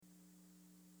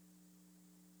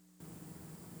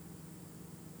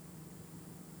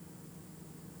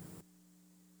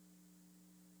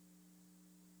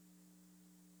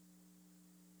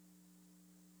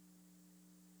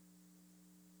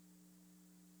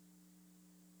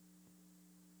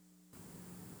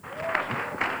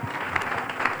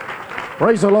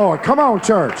Praise the Lord. Come on,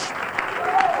 church.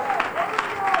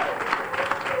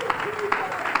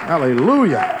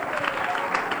 Hallelujah.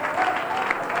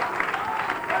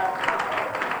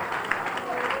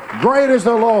 Great is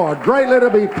the Lord, greatly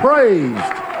to be praised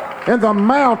in the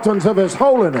mountains of his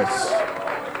holiness.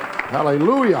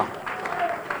 Hallelujah.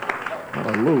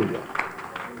 Hallelujah.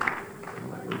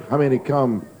 How many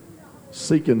come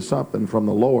seeking something from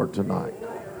the Lord tonight?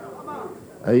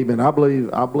 Amen. I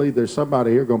believe there's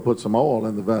somebody here going to put some oil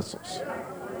in the vessels.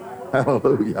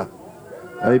 Hallelujah.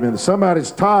 Amen. Somebody's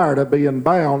tired of being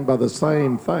bound by the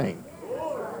same thing.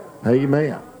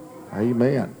 Amen.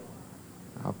 Amen.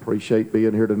 I appreciate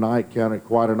being here tonight. Count it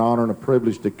quite an honor and a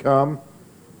privilege to come.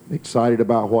 Excited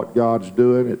about what God's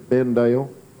doing at Bendale.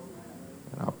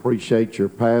 And I appreciate your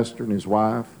pastor and his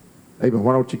wife. Amen.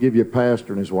 Why don't you give your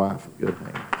pastor and his wife a good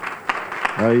hand?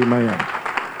 Amen.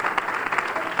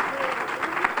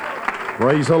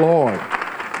 Praise the Lord.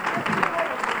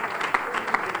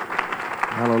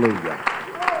 Hallelujah.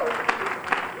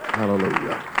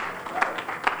 Hallelujah.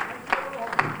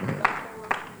 Amen.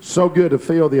 So good to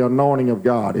feel the anointing of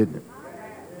God, isn't it?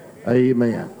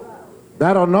 Amen.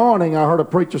 That anointing, I heard a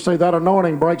preacher say, that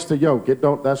anointing breaks the yoke.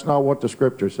 That's not what the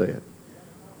scripture said.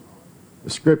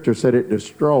 The scripture said it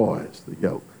destroys the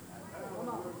yoke.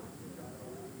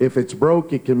 If it's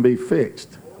broke, it can be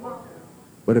fixed.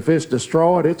 But if it's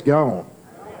destroyed, it's gone.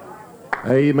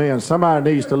 Amen.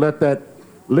 Somebody needs to let that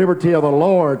liberty of the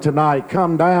Lord tonight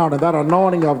come down, and that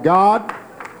anointing of God.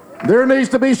 There needs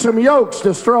to be some yokes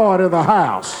destroyed in the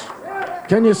house.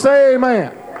 Can you say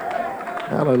amen?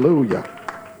 Hallelujah.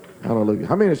 Hallelujah.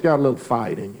 How many has got a little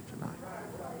fight in you tonight?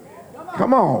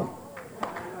 Come on.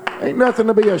 Ain't nothing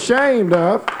to be ashamed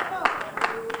of.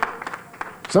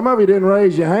 Some of you didn't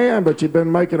raise your hand, but you've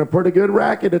been making a pretty good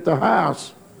racket at the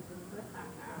house.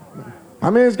 How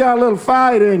many has got a little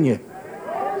fight in you?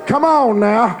 Come on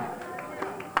now.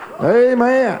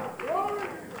 Amen.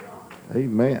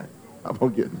 Amen. I'm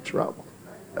going to get in trouble.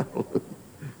 Hallelujah.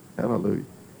 Hallelujah.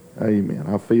 Amen.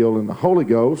 I feel in the Holy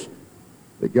Ghost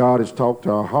that God has talked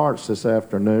to our hearts this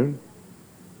afternoon,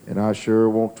 and I sure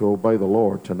want to obey the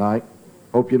Lord tonight.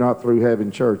 Hope you're not through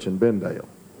having church in Bendale.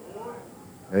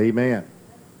 Amen.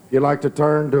 If you'd like to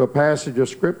turn to a passage of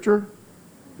Scripture,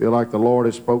 feel like the Lord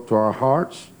has spoke to our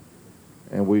hearts,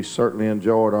 and we certainly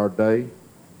enjoyed our day.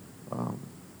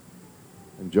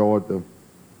 Enjoyed the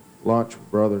lunch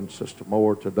with Brother and Sister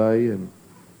Moore today, and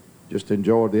just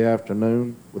enjoyed the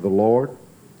afternoon with the Lord.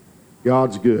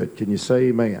 God's good. Can you say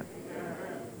amen?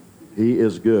 He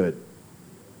is good.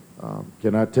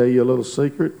 Can I tell you a little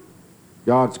secret?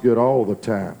 God's good all the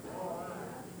time.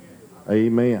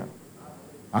 Amen.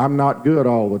 I'm not good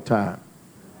all the time,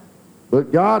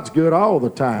 but God's good all the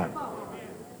time.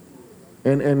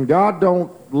 And God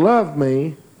don't love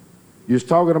me. You was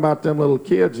talking about them little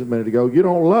kids a minute ago. You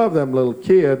don't love them little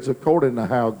kids according to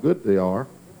how good they are.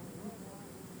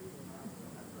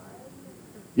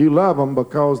 You love them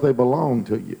because they belong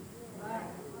to you.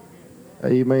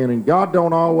 Amen. And God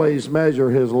don't always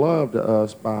measure his love to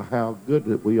us by how good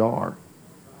that we are.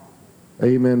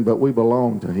 Amen. But we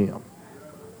belong to him.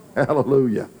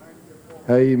 Hallelujah.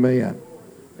 Amen.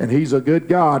 And he's a good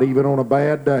God even on a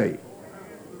bad day.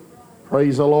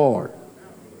 Praise the Lord.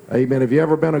 Amen. Have you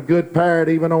ever been a good parent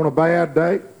even on a bad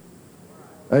day?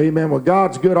 Amen. Well,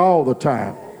 God's good all the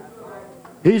time.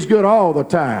 He's good all the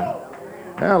time.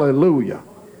 Hallelujah.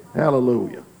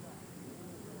 Hallelujah.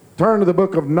 Turn to the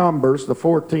book of Numbers, the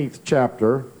 14th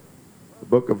chapter, the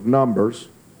book of Numbers.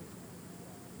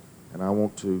 And I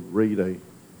want to read a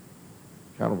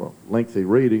kind of a lengthy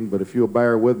reading, but if you'll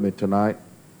bear with me tonight,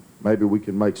 maybe we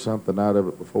can make something out of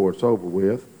it before it's over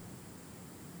with.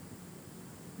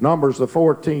 Numbers, the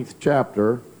 14th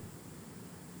chapter,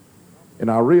 and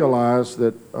I realized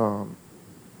that, and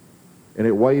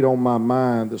it weighed on my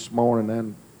mind this morning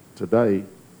and today,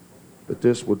 that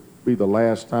this would be the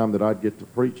last time that I'd get to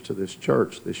preach to this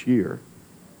church this year.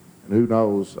 And who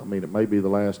knows, I mean, it may be the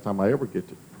last time I ever get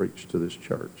to preach to this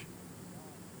church.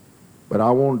 But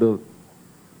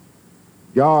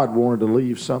God wanted to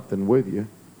leave something with you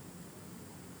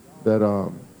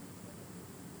that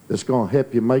that's going to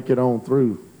help you make it on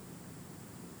through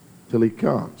till he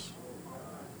comes.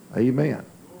 Amen.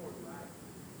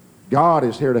 God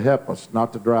is here to help us,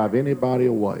 not to drive anybody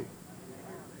away.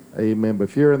 Amen. But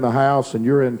if you're in the house and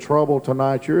you're in trouble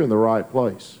tonight, you're in the right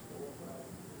place.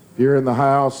 If you're in the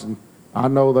house, and I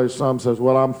know there's some says,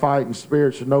 well, I'm fighting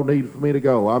spirits, there's no need for me to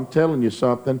go. I'm telling you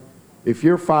something. If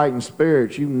you're fighting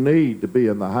spirits, you need to be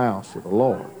in the house of the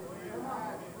Lord.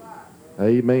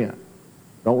 Amen.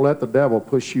 Don't let the devil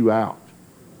push you out.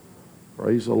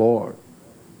 Praise the Lord.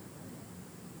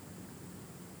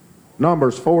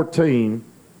 Numbers 14,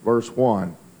 verse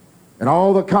 1. And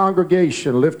all the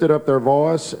congregation lifted up their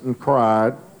voice and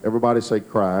cried. Everybody say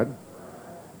cried.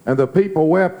 And the people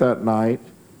wept that night.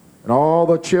 And all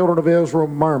the children of Israel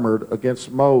murmured against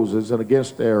Moses and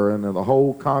against Aaron, and the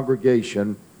whole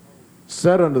congregation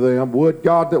said unto them, Would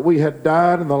God that we had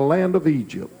died in the land of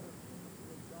Egypt,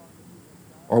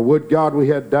 or would God we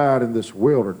had died in this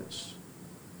wilderness?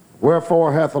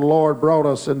 Wherefore hath the Lord brought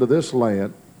us into this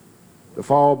land to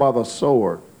fall by the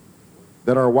sword,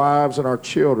 that our wives and our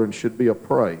children should be a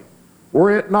prey?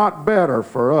 Were it not better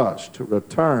for us to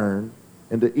return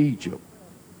into Egypt?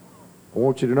 I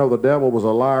want you to know the devil was a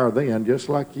liar then, just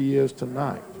like he is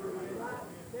tonight.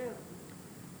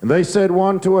 And they said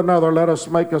one to another, Let us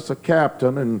make us a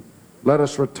captain, and let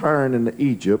us return into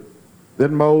Egypt.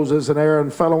 Then Moses and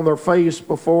Aaron fell on their face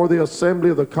before the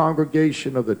assembly of the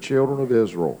congregation of the children of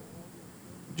Israel.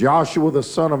 Joshua the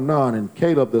son of Nun and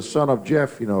Caleb the son of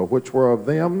Jephunneh, which were of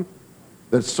them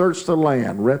that searched the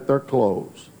land, rent their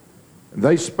clothes. And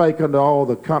they spake unto all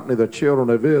the company of the children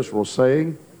of Israel,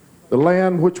 saying, The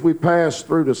land which we passed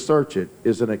through to search it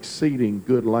is an exceeding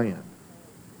good land.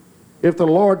 If the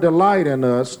Lord delight in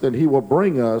us, then he will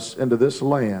bring us into this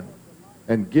land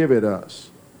and give it us,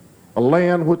 a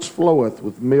land which floweth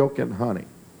with milk and honey.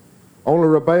 Only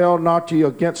rebel not ye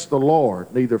against the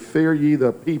Lord, neither fear ye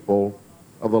the people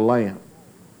of the land,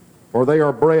 for they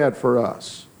are bread for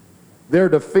us. Their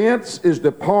defense is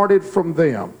departed from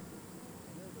them,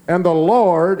 and the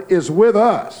Lord is with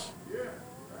us.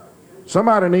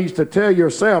 Somebody needs to tell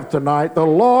yourself tonight, the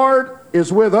Lord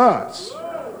is with us.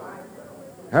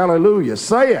 Hallelujah.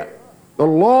 Say it. The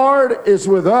Lord is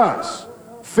with us.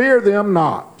 Fear them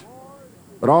not.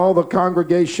 But all the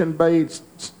congregation bade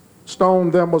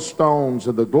stone them with stones,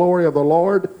 and the glory of the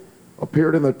Lord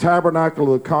appeared in the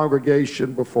tabernacle of the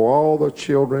congregation before all the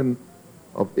children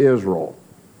of Israel.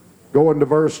 Go into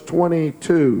verse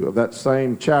 22 of that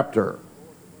same chapter.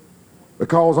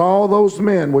 Because all those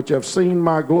men which have seen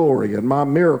my glory and my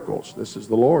miracles, this is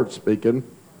the Lord speaking,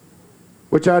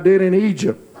 which I did in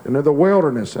Egypt and in the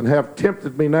wilderness, and have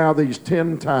tempted me now these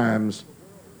 10 times,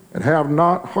 and have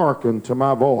not hearkened to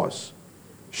my voice.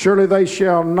 Surely they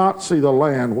shall not see the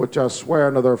land which I swear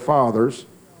unto their fathers,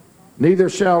 neither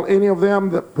shall any of them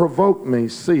that provoke me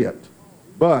see it.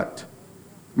 But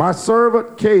my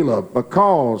servant Caleb,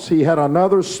 because he had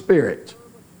another spirit.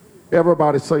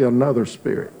 Everybody say another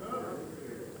spirit.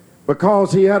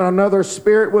 Because he had another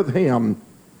spirit with him,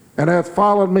 and hath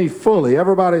followed me fully.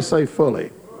 Everybody say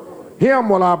fully. Him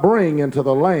will I bring into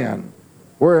the land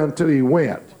whereunto he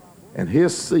went, and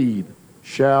his seed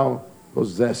shall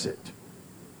possess it.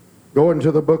 Go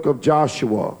into the book of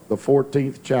Joshua, the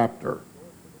 14th chapter,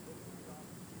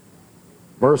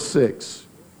 verse 6.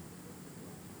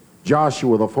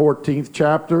 Joshua, the 14th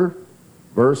chapter,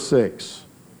 verse 6.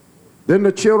 Then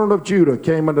the children of Judah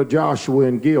came unto Joshua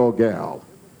in Gilgal,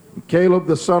 and Caleb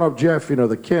the son of Jephunneh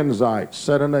the Kenizzite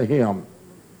said unto him,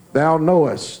 Thou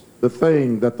knowest the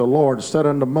thing that the Lord said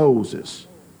unto Moses,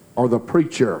 or the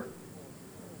preacher.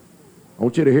 I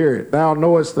want you to hear it. Thou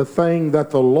knowest the thing that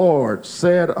the Lord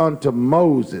said unto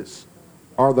Moses,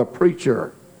 or the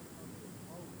preacher,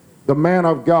 the man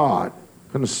of God,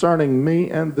 concerning me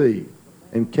and thee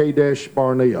in Kadesh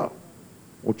Barnea. I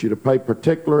want you to pay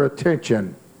particular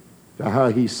attention to how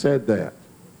he said that.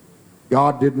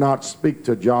 God did not speak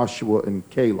to Joshua and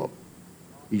Caleb.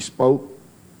 He spoke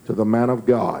to the man of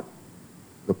God,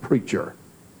 the preacher.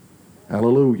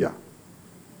 Hallelujah.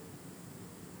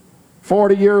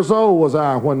 40 years old was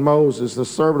I when Moses, the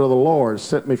servant of the Lord,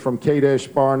 sent me from Kadesh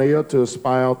Barnea to espy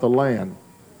out the land.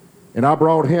 And I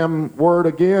brought him word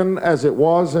again as it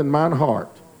was in mine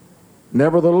heart.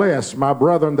 Nevertheless, my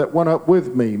brethren that went up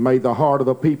with me made the heart of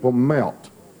the people melt.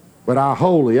 But I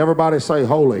wholly, everybody say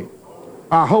holy.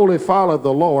 I wholly followed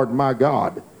the Lord my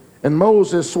God. And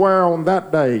Moses sware on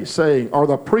that day, saying, or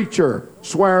the preacher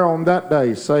sware on that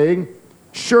day, saying,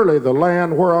 Surely the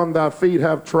land whereon thy feet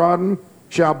have trodden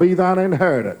shall be thine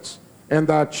inheritance, and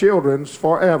thy children's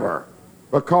forever,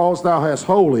 because thou hast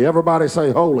wholly, everybody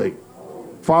say holy,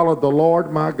 followed the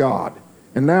Lord my God.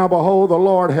 And now behold, the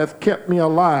Lord hath kept me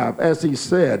alive, as he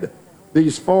said,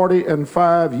 these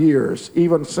 45 years,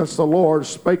 even since the Lord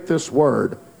spake this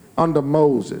word unto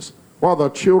Moses, while the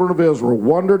children of Israel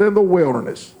wandered in the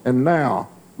wilderness. And now,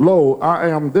 lo, I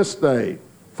am this day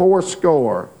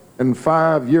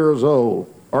 85 years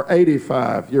old, or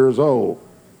 85 years old.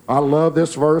 I love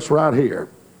this verse right here.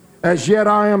 As yet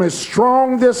I am as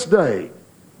strong this day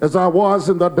as I was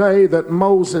in the day that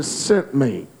Moses sent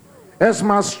me. As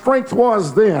my strength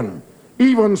was then,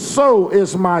 even so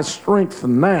is my strength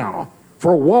now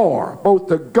for war, both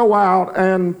to go out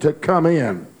and to come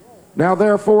in. Now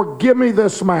therefore give me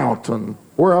this mountain,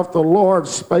 whereof the Lord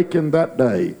spake in that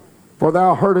day. For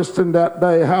thou heardest in that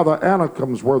day how the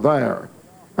Anakims were there,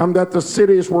 and that the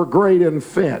cities were great and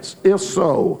fenced. If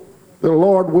so, the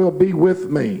Lord will be with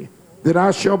me, that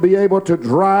I shall be able to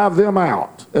drive them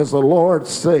out, as the Lord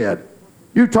said.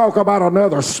 You talk about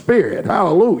another spirit.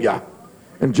 Hallelujah.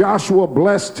 And Joshua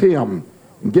blessed him,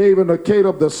 and gave unto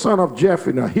Caleb the son of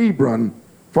Jephunneh Hebron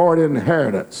for an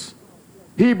inheritance.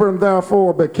 Hebron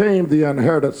therefore became the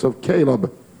inheritance of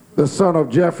Caleb the son of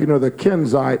Jephunneh the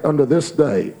Kenizzite unto this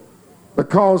day,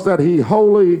 because that he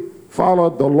wholly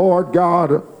followed the Lord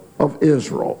God of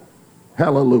Israel.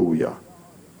 Hallelujah.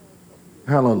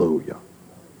 Hallelujah.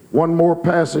 One more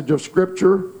passage of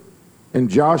scripture in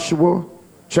Joshua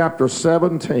chapter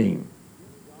 17,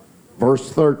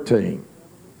 verse 13.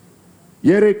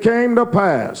 Yet it came to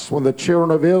pass, when the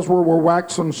children of Israel were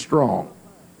waxen strong,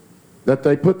 that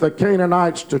they put the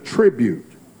Canaanites to tribute,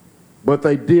 but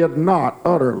they did not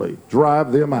utterly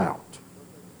drive them out.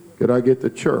 Could I get the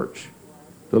church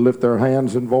to lift their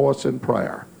hands and voice in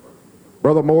prayer?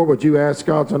 Brother Moore, would you ask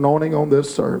God's anointing on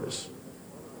this service?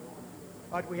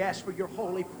 God, we ask for your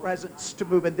holy presence to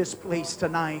move in this place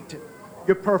tonight.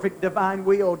 Your perfect divine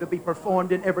will to be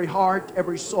performed in every heart,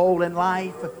 every soul, and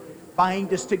life.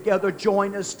 Bind us together,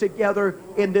 join us together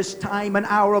in this time and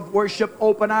hour of worship.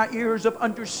 Open our ears of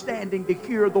understanding to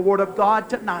hear the word of God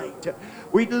tonight.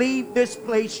 We leave this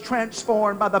place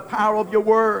transformed by the power of your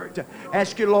word.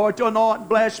 Ask you, Lord, to anoint and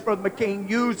bless Brother McCain.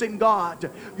 Use him, God.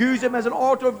 Use him as an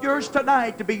altar of yours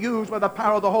tonight to be used by the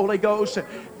power of the Holy Ghost.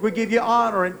 We give you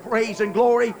honor and praise and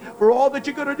glory for all that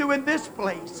you're going to do in this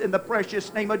place. In the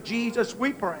precious name of Jesus,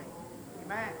 we pray.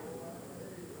 Amen.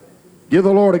 Give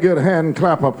the Lord a good hand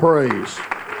clap of praise.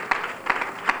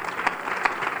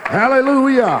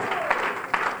 Hallelujah.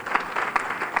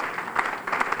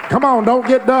 Come on, don't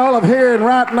get dull of hearing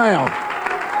right now.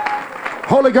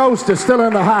 Holy Ghost is still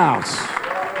in the house.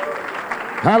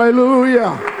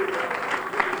 Hallelujah.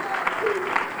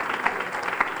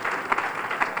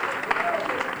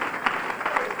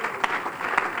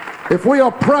 If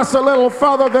we'll press a little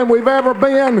further than we've ever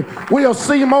been, we'll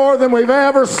see more than we've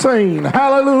ever seen.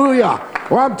 Hallelujah.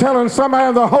 Well, I'm telling somebody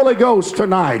of the Holy Ghost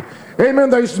tonight. Amen.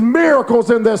 There's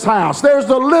miracles in this house. There's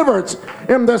deliverance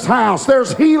in this house.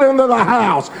 There's healing in the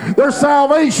house. There's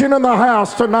salvation in the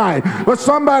house tonight. But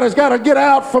somebody's got to get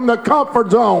out from the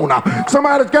comfort zone.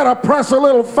 Somebody's got to press a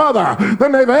little further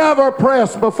than they've ever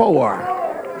pressed before.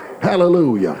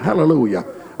 Hallelujah. Hallelujah.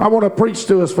 I want to preach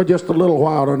to us for just a little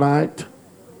while tonight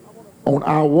on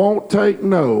I won't take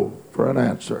no for an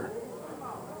answer.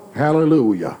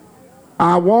 Hallelujah.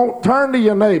 I won't turn to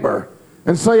your neighbor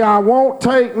and say, I won't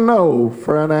take no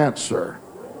for an answer.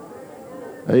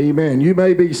 Amen. You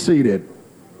may be seated.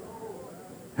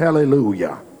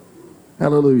 Hallelujah.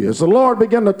 Hallelujah. As the Lord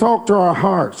began to talk to our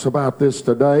hearts about this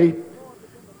today,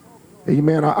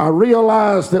 amen, I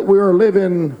realize that we're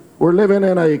living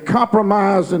in a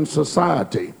compromising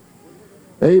society.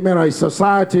 Amen. A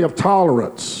society of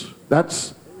tolerance.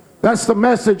 That's the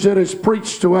message that is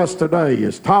preached to us today,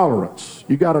 is tolerance.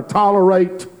 You got to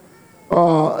tolerate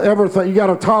everything. You got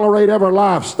to tolerate every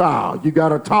lifestyle. You got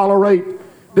to tolerate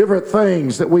different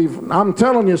things that I'm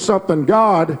telling you something,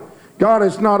 God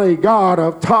is not a God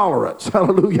of tolerance.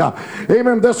 Hallelujah.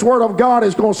 Amen. This word of God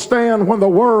is going to stand when the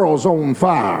world's on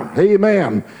fire.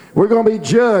 Amen. We're going to be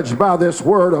judged by this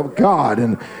word of God.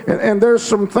 And there's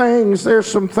some things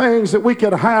that we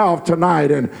could have tonight.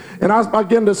 And I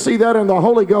begin to see that in the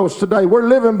Holy Ghost today. We're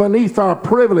living beneath our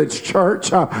privilege,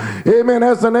 church. Amen.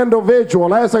 As an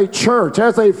individual, as a church,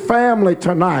 as a family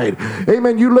tonight.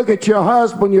 Amen. You look at your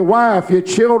husband, your wife, your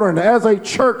children, as a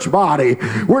church body.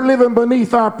 We're living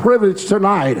beneath our privilege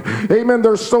tonight. Amen.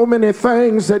 There's so many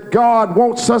things that God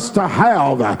wants us to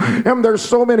have. And there's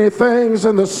so many things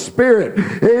in the Spirit.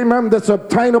 Amen. That's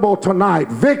obtainable tonight.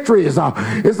 Victories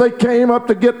as they came up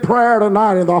to get prayer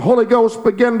tonight, and the Holy Ghost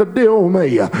began to deal with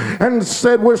me and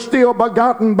said, we're still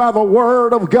begotten by the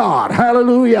Word of God.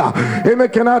 Hallelujah. Amen.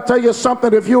 Can I tell you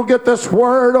something? If you'll get this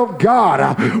Word of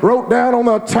God wrote down on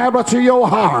the tablets of your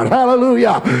heart,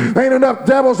 hallelujah, ain't enough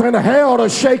devils in hell to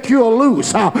shake you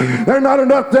loose. There are not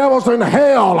enough devils in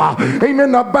hell,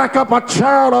 amen, to back up a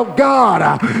child of God.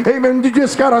 Amen. You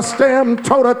just got to stand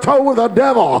toe to toe with the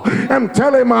devil and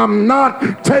tell him, I'm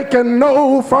not taking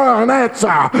no for an answer.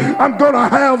 I'm going to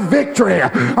have victory.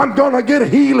 I'm going to get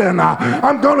healing.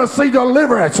 I'm going to see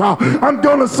deliverance. I'm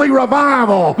going to see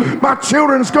revival. My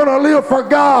children's going to live for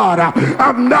God.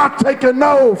 I'm not taking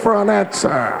no for an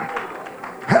answer.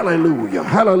 Hallelujah.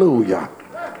 Hallelujah.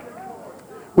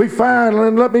 We find,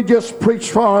 and let me just preach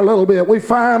for a little bit, we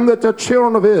find that the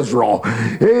children of Israel,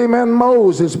 amen,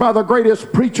 Moses, by the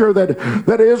greatest preacher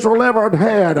that Israel ever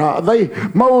had,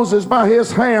 Moses, by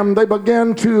his hand, they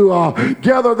began to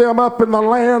gather them up in the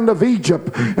land of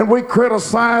Egypt. And we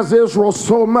criticize Israel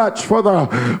so much for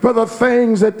the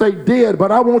things that they did,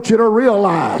 but I want you to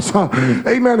realize,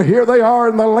 amen, here they are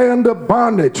in the land of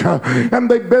bondage, and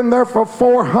they've been there for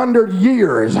 400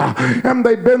 years, and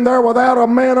they've been there without a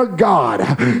man of God,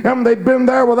 and they've been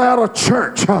there without a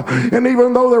church. And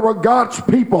even though they were God's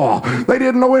people, they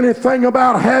didn't know anything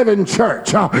about having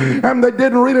church, and they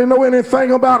didn't really know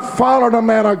anything about following a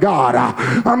man of God.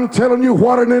 I'm telling you,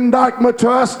 what an indictment to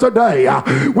us today.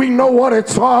 We know what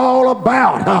it's all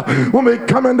about when we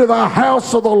come into the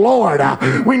house of the Lord.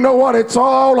 We know what it's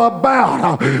all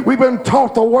about. We've been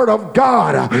taught the word of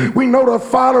God. We know to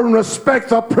follow and respect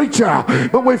the preacher.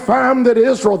 But we found that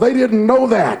Israel, they didn't know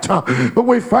that. But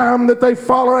we found that they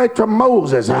followed after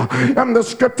Moses. And the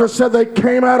scripture said they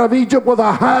came out of Egypt with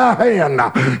a high hand.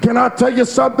 Can I tell you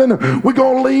something? We're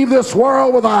going to leave this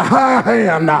world with a high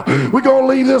hand. We're going to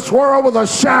leave this world with a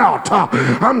shout.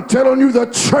 I'm telling you, the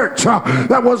church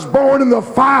that was born in the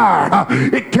fire,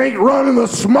 it can't run in the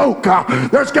smoke.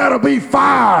 There's got to be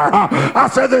fire. I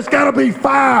said there's got to be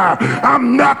fire.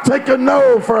 I'm not taking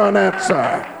no for an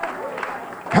answer.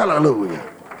 Hallelujah.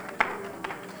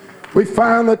 We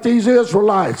find that these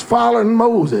Israelites following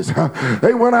Moses,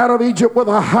 they went out of Egypt with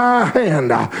a high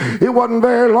hand. It wasn't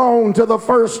very long till the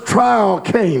first trial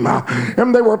came,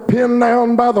 and they were pinned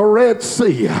down by the Red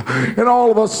Sea. And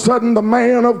all of a sudden, the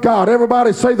man of God,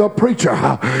 everybody say the preacher,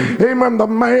 amen, the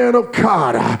man of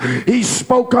God, he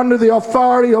spoke under the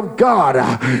authority of God.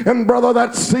 And brother,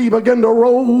 that sea began to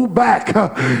roll back,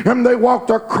 and they walked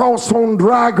across on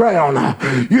dry ground.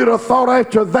 You'd have thought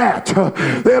after that,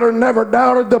 they'd have never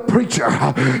doubted the preacher.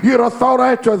 You'd have thought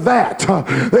after that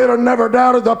they'd have never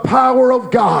doubted the power of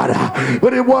God.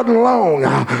 But it wasn't long.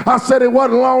 I said it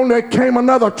wasn't long. There came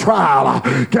another trial.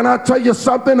 Can I tell you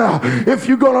something? If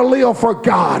you're going to live for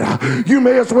God, you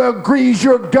may as well grease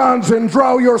your guns and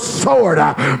draw your sword.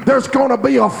 There's going to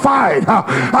be a fight.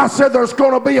 I said there's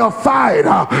going to be a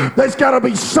fight. There's got to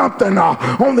be something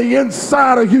on the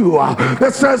inside of you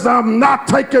that says, I'm not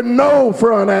taking no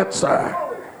for an answer.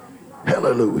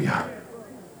 Hallelujah.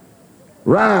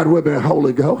 Ride with me,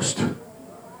 Holy Ghost.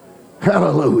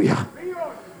 Hallelujah.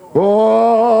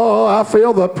 Oh, I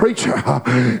feel the preacher.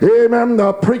 Amen.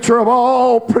 The preacher of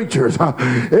all preachers.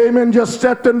 Amen. Just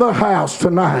stepped in the house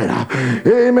tonight.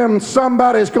 Amen.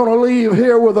 Somebody's going to leave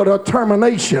here with a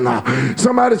determination.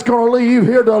 Somebody's going to leave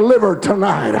here delivered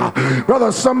tonight.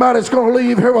 Brother, somebody's going to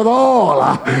leave here with all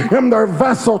in their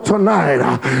vessel tonight.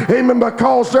 Amen.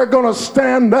 Because they're going to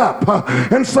stand up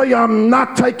and say, I'm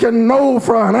not taking no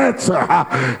for an answer.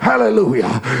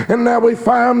 Hallelujah. And now we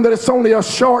find that it's only a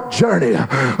short journey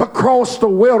across the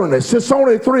wilderness. It's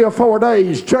only 3 or 4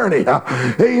 days journey,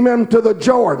 amen, to the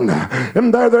Jordan.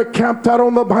 And there they're camped out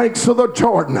on the banks of the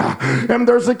Jordan, and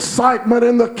there's excitement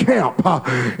in the camp.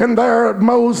 And there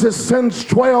Moses sends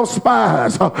 12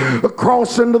 spies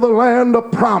across into the land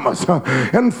of promise,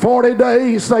 and 40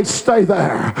 days they stay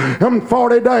there, and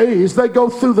 40 days they go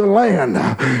through the land,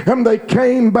 and they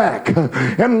came back.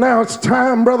 And now it's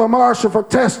time, Brother Marshall, for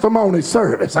testimony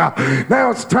service. Now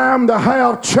it's time to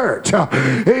have church.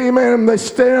 Amen. They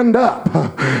stand up,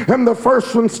 and the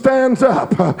first one stands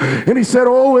up, and he said,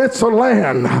 oh, it's a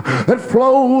land that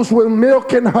flows with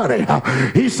milk and honey.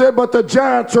 He said, but the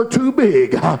giants are too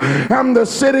big, and the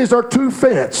cities are too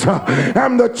fenced,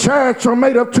 and the chariots are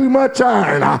made of too much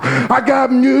iron. I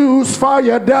got news for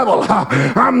you, devil.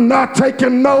 I'm not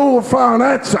taking no for an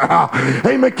answer.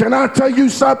 Amen. Can I tell you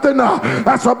something?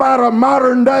 That's about a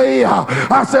modern day.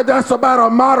 I said that's about a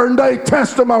modern day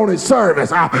testimony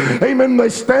service. Amen. They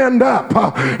stand up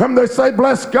and they say,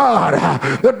 bless God,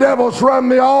 the devil's run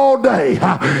me all day,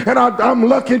 and I'm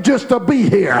lucky just to be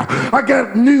here. I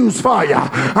got news for you.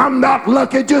 I'm not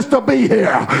lucky just to be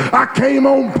here. I came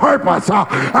on purpose.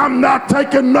 I'm not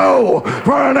taking no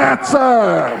for an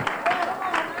answer.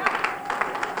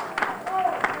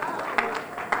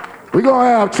 We're going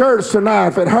to have church tonight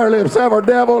if it hardly it's ever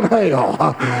devil in hell.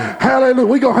 Hallelujah.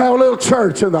 We're going to have a little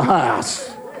church in the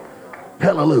house.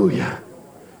 Hallelujah.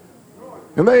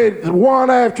 And they, one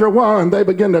after one, they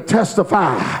begin to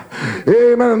testify.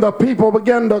 Amen. And the people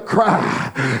began to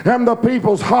cry. And the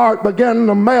people's heart began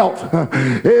to melt.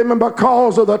 Amen.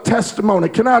 Because of the testimony.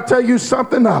 Can I tell you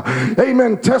something?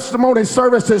 Amen. Testimony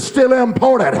service is still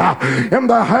important in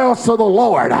the house of the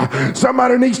Lord.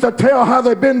 Somebody needs to tell how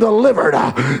they've been delivered.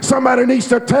 Somebody needs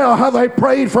to tell how they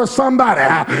prayed for somebody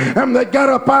and they got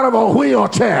up out of a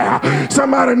wheelchair.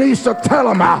 Somebody needs to tell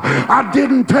them, I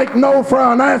didn't take no for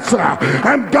an answer,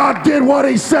 and God did what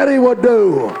he said he would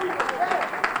do.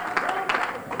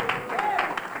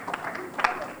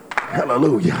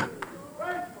 Hallelujah.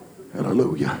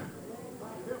 Hallelujah.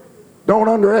 Don't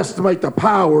underestimate the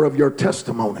power of your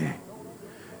testimony.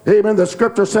 Amen. The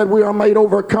scripture said we are made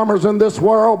overcomers in this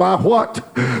world by what?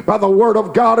 By the word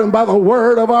of God and by the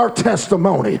word of our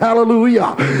testimony.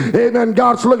 Hallelujah. Amen.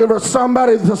 God's looking for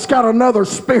somebody that's got another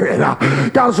spirit.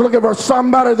 God's looking for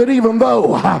somebody that even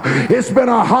though it's been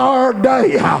a hard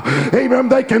day, amen,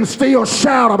 they can still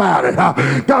shout about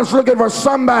it. God's looking for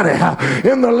somebody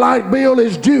in the light bill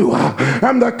is due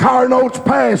and the car note's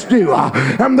past due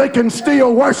and they can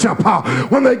still worship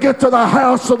when they get to the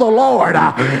house of the Lord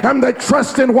and they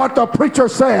trust in what the preacher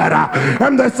said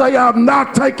and they say, I've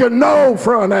not taken no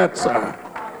for an answer.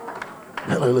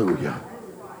 Hallelujah.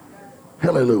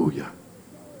 Hallelujah.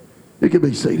 You can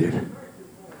be seated.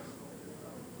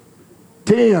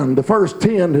 The first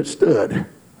 10 that stood,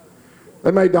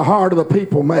 they made the heart of the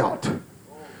people melt.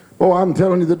 Oh, I'm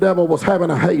telling you, the devil was having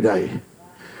a heyday.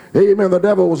 Amen. The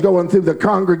devil was going through the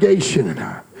congregation.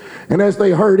 And as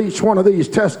they heard each one of these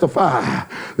testify,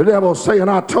 the devil's saying,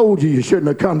 I told you shouldn't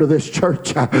have come to this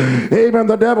church. Amen.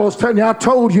 The devil's telling you, I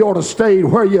told you ought to stay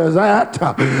where you was at.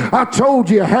 I told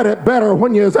you had it better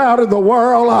when you was out in the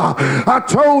world. I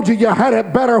told you had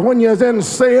it better when you was in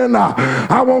sin.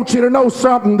 I want you to know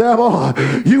something, devil.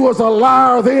 You was a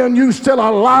liar then, you still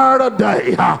a liar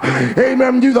today.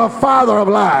 Amen. You the father of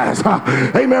lies.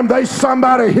 Amen. There's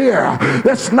somebody here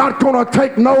that's not going to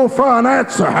take no for an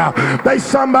answer. There's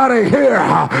somebody here,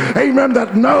 amen,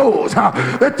 that knows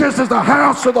that this is the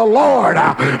house of the Lord,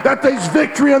 that there's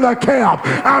victory in the camp.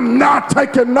 I'm not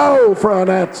taking no for an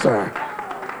answer.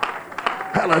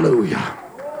 Hallelujah.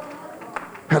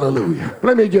 Hallelujah.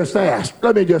 Let me just ask,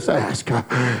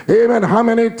 amen, how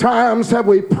many times have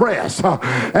we pressed?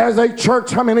 As a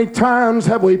church, how many times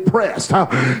have we pressed?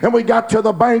 And we got to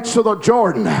the banks of the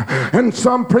Jordan, and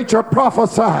some preacher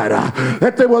prophesied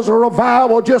that there was a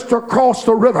revival just across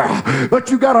the river,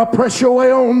 but you got to press your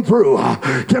way on through.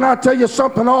 Can I tell you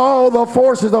something? All the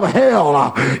forces of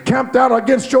hell camped out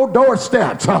against your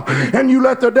doorsteps, and you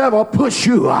let the devil push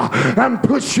you and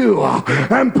push you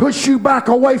and push you back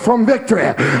away from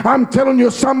victory. I'm telling you,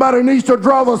 somebody needs to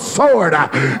draw the sword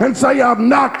and say, I'm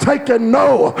not taking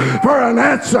no for an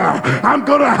answer. I'm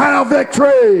going to have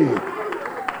victory.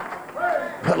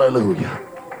 Hallelujah.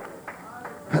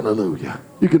 Hallelujah.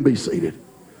 You can be seated.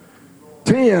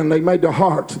 10, they made the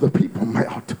hearts of the people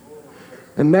melt.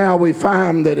 And now we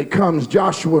find that it comes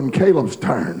Joshua and Caleb's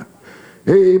turn.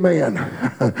 Amen.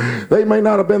 They may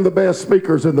not have been the best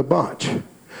speakers in the bunch.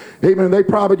 Amen. They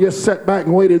probably just sat back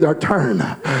and waited their turn.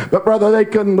 But brother, they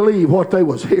couldn't believe what they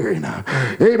was hearing.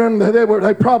 Amen.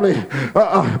 They probably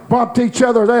bumped each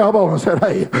other's elbow and said,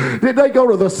 hey, did they go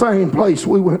to the same place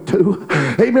we went to?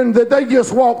 Amen. Did they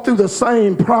just walk through the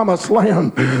same promised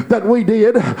land that we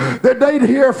did? Did they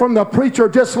hear from the preacher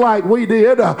just like we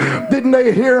did? Didn't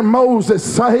they hear Moses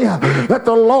say that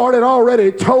the Lord had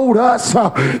already told us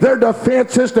their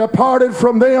defense is departed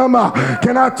from them?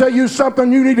 Can I tell you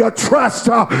something? You need to trust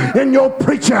in your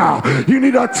preacher. You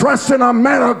need to trust in a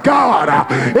man of God.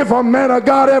 If a man of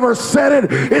God ever said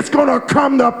it, it's going to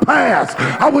come to pass.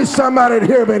 I wish somebody would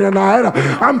hear me tonight.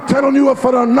 I'm telling you, if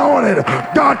an anointed,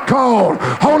 God-called,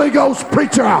 Holy Ghost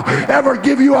preacher ever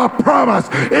give you a promise,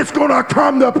 it's going to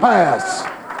come to pass.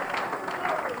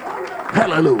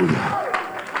 Hallelujah.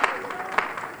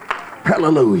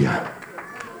 Hallelujah.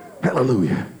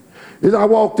 Hallelujah. As I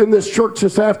walked in this church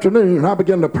this afternoon, I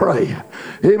began to pray.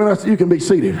 Amen. I said, you can be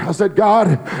seated. I said,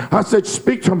 God, I said,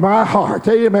 speak to my heart.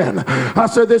 Amen. I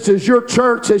said, this is your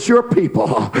church, it's your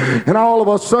people. And all of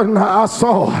a sudden I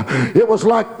saw it was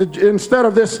like instead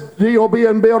of this deal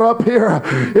being built up here,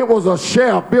 it was a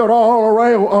shelf built all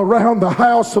around the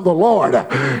house of the Lord.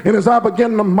 And as I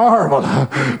began to marvel,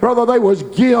 brother, there was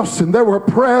gifts and there were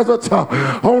presents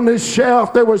on this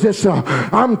shelf. There was this,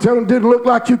 I'm telling you, it didn't look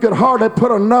like you could hardly put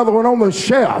another one on the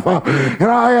shelf. And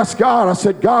I asked God, I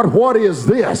said, God, what is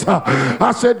this?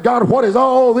 I said, God, what is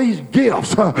all these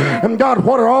gifts? And God,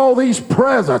 what are all these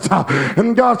presents?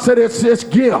 And God said, it's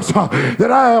gifts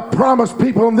that I have promised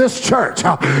people in this church,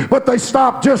 but they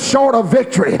stopped just short of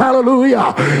victory.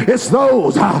 Hallelujah. It's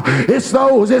still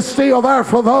there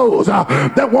for those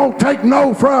that won't take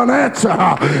no for an answer.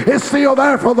 It's still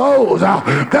there for those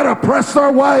that have pressed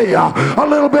their way a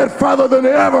little bit further than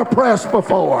they ever pressed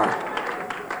before.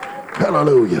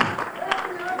 Hallelujah.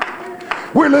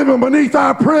 We're living beneath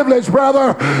our privilege,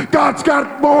 brother. God's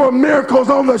got more miracles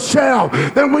on the shelf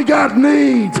than we got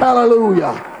needs.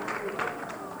 Hallelujah.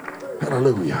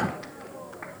 Hallelujah.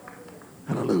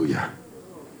 Hallelujah.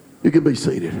 You can be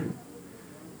seated.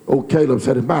 Old Caleb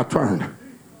said, it's my turn.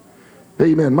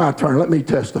 Amen, my turn. Let me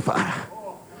testify.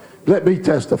 Let me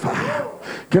testify.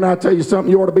 Can I tell you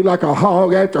something? You ought to be like a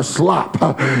hog after slop.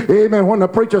 Amen. When the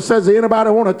preacher says, anybody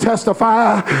want to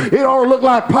testify? It ought to look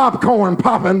like popcorn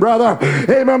popping, brother.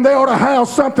 Amen. They ought to have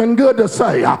something good to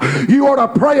say. You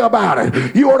ought to pray about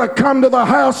it. You ought to come to the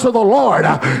house of the Lord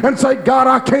and say, God,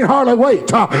 I can't hardly wait.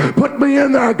 Put me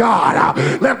in there, God.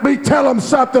 Let me tell them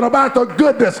something about the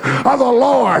goodness of the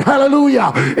Lord.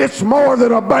 Hallelujah. It's more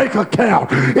than a bank account.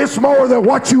 It's more than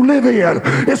what you live in.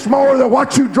 It's more than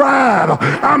what you drive.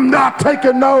 I'm not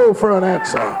taking no for an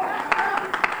answer.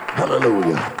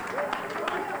 Hallelujah.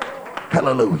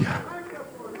 Hallelujah.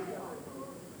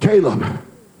 Caleb,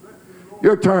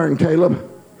 your turn, Caleb.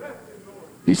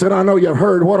 He said, I know you've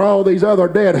heard what all these other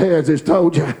deadheads has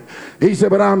told you. He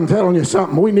said, but I'm telling you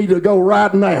something. We need to go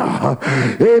right now.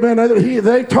 Amen.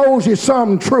 They told you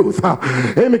some truth.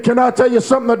 Amen. Can I tell you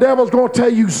something? The devil's going to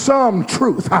tell you some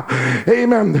truth.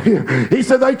 Amen. He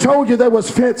said, they told you there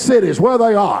was fenced cities. Well,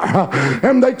 they are.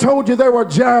 And they told you there were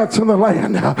giants in the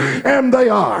land. And they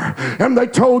are. And they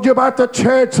told you about the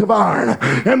chariots of iron.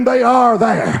 And they are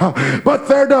there. But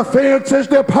their defense is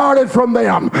departed from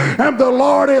them. And the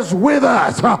Lord is with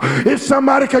us. If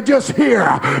somebody could just hear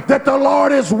that the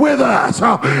Lord is with us,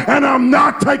 and I'm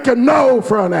not taking no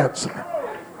for an answer.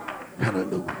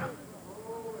 Hallelujah.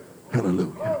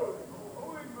 Hallelujah.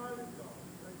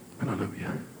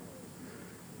 Hallelujah.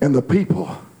 And the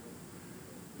people,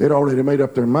 they'd already made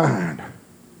up their mind.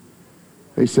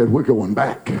 They said, we're going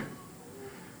back.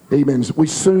 Amen. We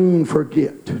soon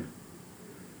forget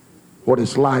what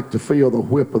it's like to feel the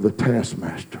whip of the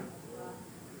taskmaster.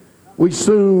 We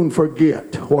soon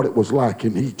forget what it was like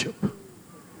in Egypt.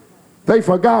 They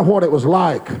forgot what it was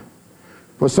like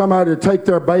for somebody to take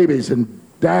their babies and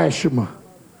dash them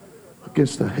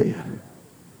against the head.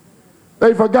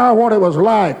 They forgot what it was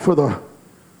like for the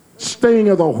sting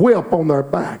of the whip on their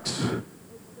backs.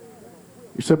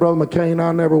 You said, Brother McCain,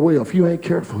 I never will. If you ain't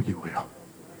careful, you will.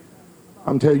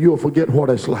 I'm telling you, you'll forget what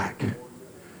it's like.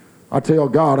 I tell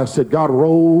God, I said, God,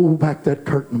 roll back that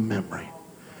curtain of memory.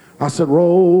 I said,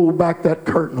 roll back that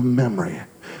curtain of memory.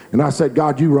 And I said,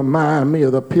 God, you remind me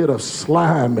of the pit of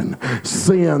slime and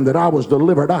sin that I was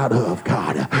delivered out of,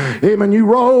 God. Amen. You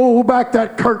roll back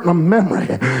that curtain of memory.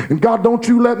 And God, don't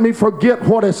you let me forget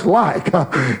what it's like.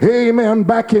 Amen.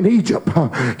 Back in Egypt.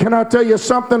 Can I tell you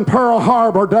something? Pearl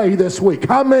Harbor Day this week.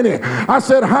 How many? I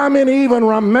said, how many even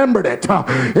remembered it?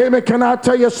 Amen. Can I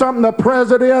tell you something? The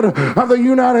President of the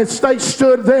United States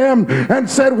stood there and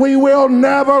said, we will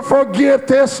never forget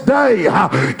this day.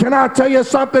 Can I tell you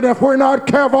something? If we're not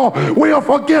careful, we'll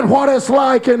forget what it's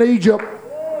like in Egypt.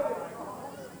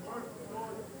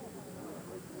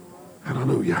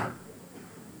 Hallelujah.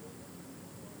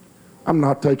 I'm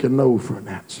not taking no for an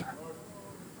answer.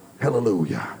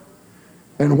 Hallelujah.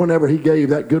 And whenever he gave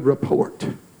that good report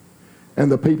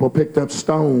and the people picked up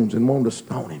stones and wanted to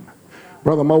stone him,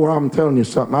 Brother Moore, I'm telling you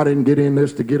something. I didn't get in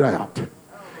this to get out.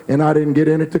 And I didn't get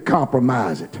in it to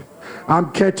compromise it.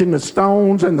 I'm catching the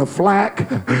stones and the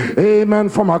flack, amen,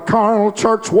 from a carnal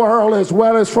church world as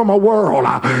well as from a world,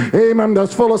 amen,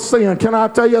 that's full of sin. Can I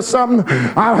tell you something?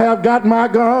 I have got my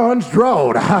guns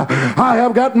drawn. I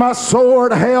have got my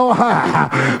sword held high.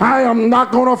 I am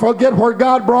not going to forget where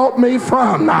God brought me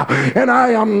from, and I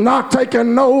am not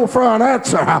taking no for an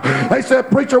answer. They said,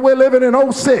 preacher, we're living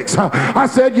in 06. I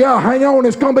said, yeah, hang on,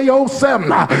 it's going to be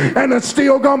 07, and it's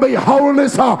still going to be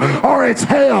holiness or it's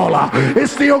hell.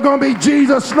 It's still going to be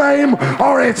Jesus' name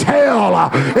or it's hell.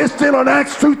 It's still an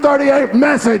Acts 2:38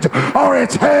 message or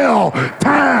it's hell.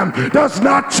 Time does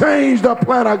not change the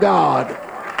plan of God.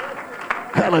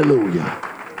 Hallelujah.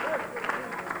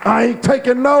 I ain't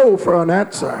taking no for an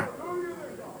answer.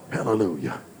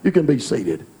 Hallelujah. You can be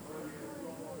seated.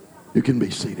 You can be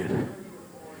seated.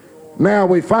 Now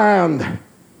we find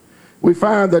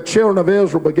the children of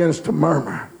Israel begins to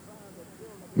murmur.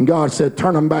 And God said,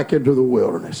 turn them back into the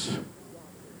wilderness.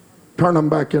 turn them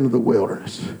back into the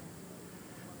wilderness.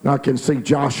 And I can see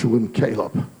Joshua and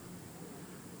Caleb.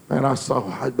 And I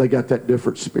saw they got that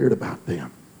different spirit about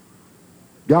them.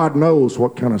 God knows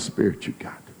what kind of spirit you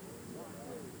got.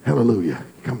 Hallelujah.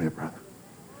 Come here, brother.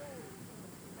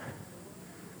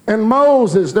 And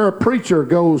Moses, their preacher,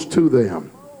 goes to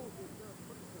them.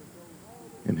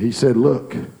 And he said,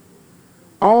 look,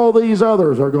 all these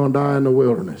others are going to die in the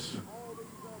wilderness.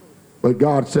 But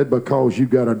God said, because you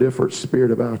got a different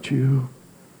spirit about you,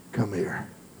 come here.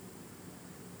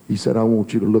 He said, I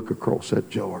want you to look across that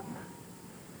Jordan.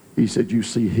 He said, you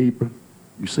see Hebron?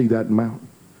 You see that mountain?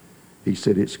 He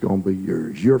said, it's going to be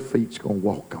yours. Your feet's going to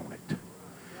walk on it.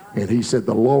 And he said,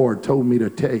 the Lord told me to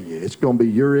tell you, it's going to be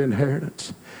your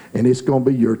inheritance. And it's going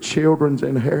to be your children's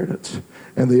inheritance.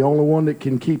 And the only one that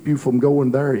can keep you from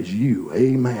going there is you.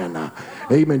 Amen.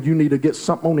 Amen. You need to get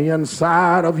something on the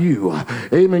inside of you.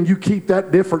 Amen. You keep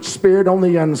that different spirit on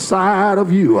the inside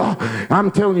of you.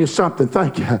 I'm telling you something.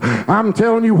 Thank you. I'm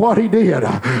telling you what he did.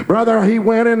 Brother, he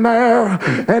went in there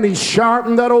and he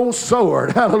sharpened that old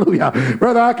sword. Hallelujah.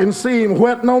 Brother, I can see him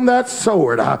whetting on that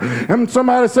sword. And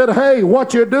somebody said, hey,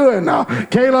 what you doing,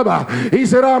 Caleb? He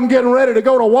said, I'm getting ready to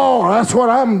go to war. That's what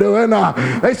I'm doing.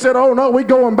 They said, oh no, we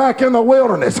going back in the wilderness.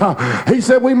 He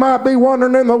said, we might be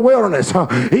wandering in the wilderness.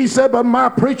 He said, but my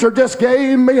preacher just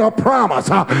gave me a promise,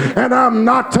 and I'm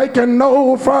not taking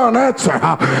no for an answer.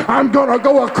 I'm going to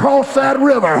go across that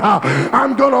river.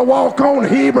 I'm going to walk on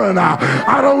Hebron.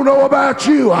 I don't know about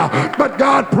you, but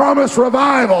God promised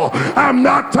revival. I'm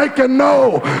not taking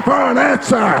no for an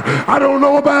answer. I don't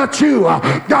know about you.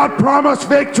 God promised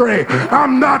victory.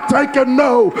 I'm not taking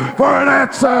no for an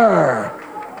answer.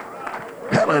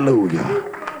 Hallelujah.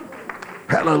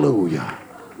 Hallelujah.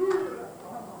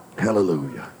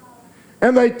 Hallelujah.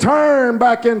 And they turn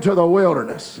back into the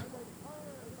wilderness.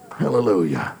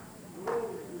 Hallelujah.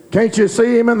 Can't you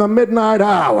see him in the midnight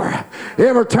hour?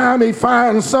 Every time he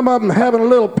finds some of them having a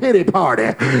little pity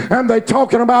party and they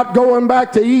talking about going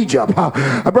back to Egypt.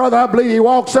 Brother, I believe he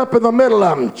walks up in the middle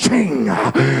of them. Ching.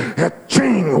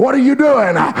 Ching. What are you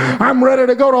doing? I'm ready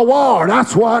to go to war.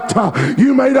 That's what.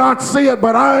 You may not see it,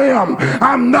 but I am.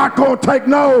 I'm not going to take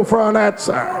no for an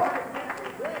answer.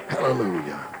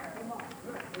 Hallelujah.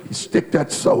 He stick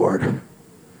that sword.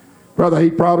 Brother, he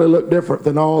probably looked different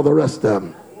than all the rest of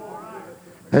them.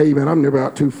 Amen. I'm near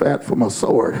about too fat for my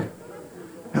sword.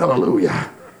 Hallelujah.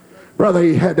 Brother,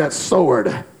 he had that sword.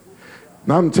 And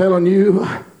I'm telling you,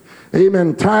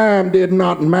 amen, time did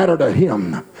not matter to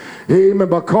him. Amen,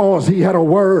 because he had a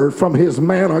word from his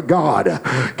man of God.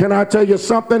 Can I tell you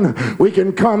something? We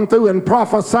can come through and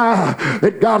prophesy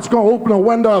that God's going to open a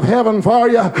window of heaven for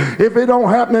you. If it don't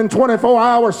happen in 24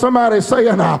 hours, somebody's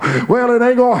saying, well, it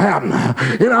ain't going to happen.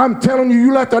 And I'm telling you,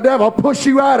 you let the devil push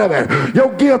you out of it.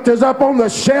 Your gift is up on the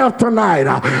shelf tonight.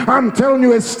 I'm telling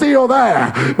you, it's still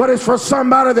there. But it's for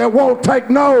somebody that won't take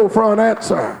no for an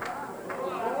answer.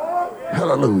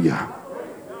 Hallelujah.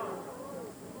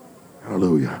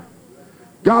 Hallelujah.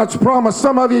 God's promised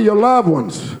some of you, your loved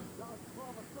ones.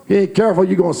 You ain't careful,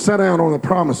 you're going to sit down on the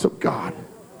promise of God.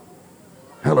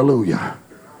 Hallelujah.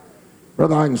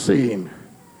 Brother, I can see him.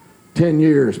 10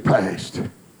 years passed.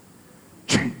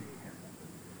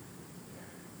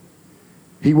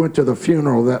 He went to the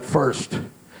funeral that first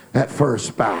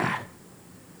spy.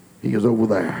 He was over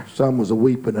there. Some was a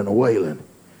weeping and a wailing.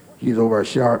 He was over there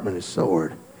sharpening his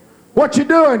sword. What you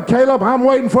doing, Caleb? I'm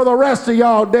waiting for the rest of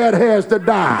y'all deadheads to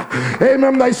die.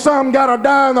 Amen. They some got to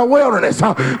die in the wilderness.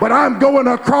 But I'm going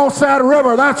across that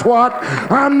river. That's what.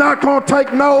 I'm not going to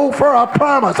take no for a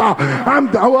promise.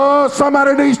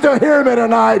 Somebody needs to hear me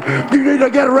tonight. You need to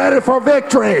get ready for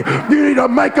victory. You need to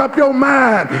make up your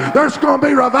mind. There's going to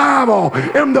be revival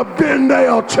in the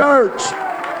Bendale church.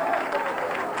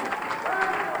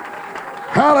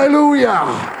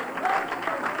 Hallelujah.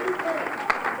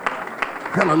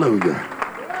 Hallelujah.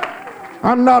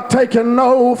 I'm not taking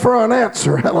no for an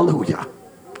answer. Hallelujah.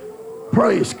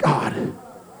 Praise God.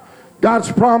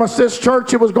 God's promised this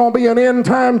church it was going to be an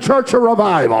end-time church of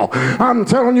revival. I'm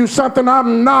telling you something,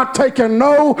 I'm not taking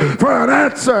no for an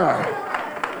answer.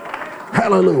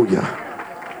 Hallelujah.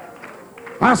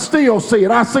 I still see it.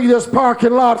 I see this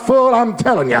parking lot full, I'm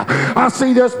telling you. I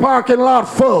see this parking lot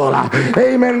full.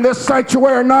 Amen. This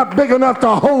sanctuary not big enough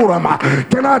to hold them.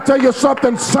 Can I tell you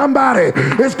something? Somebody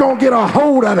is going to get a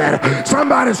hold of it.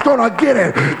 Somebody's going to get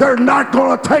it. They're not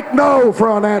going to take no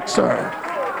for an answer.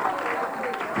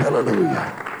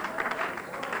 Hallelujah.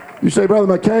 You say,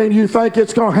 Brother McCain, you think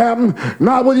it's going to happen?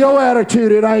 Not with your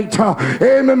attitude, it ain't.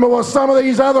 Amen. But with some of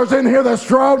these others in here that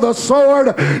draw the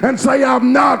sword and say,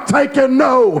 I'm not taking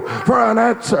no for an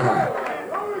answer.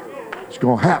 It's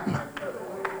going to happen.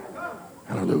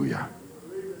 Hallelujah.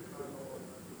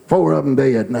 4 of them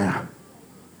dead now.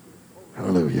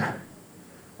 Hallelujah.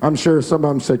 I'm sure some of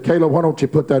them said, Caleb, why don't you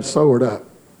put that sword up?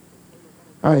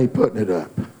 I ain't putting it up.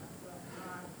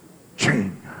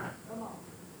 Ching.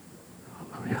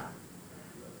 Hallelujah.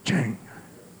 Ching.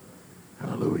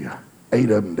 Hallelujah.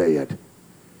 8 of them dead.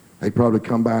 They probably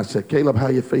come by and said, Caleb, how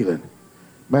you feeling?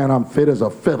 Man, I'm fit as a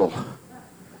fiddle.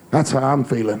 That's how I'm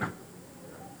feeling.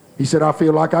 He said, I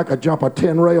feel like I could jump a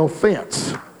 10-rail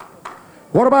fence.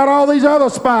 What about all these other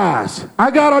spies?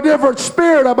 I got a different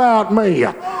spirit about me.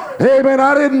 Amen.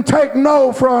 I didn't take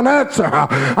no for an answer.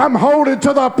 I'm holding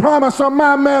to the promise of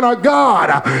my man of God.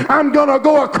 I'm going to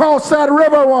go across that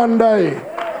river one day.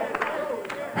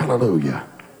 Hallelujah.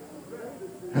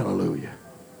 Hallelujah.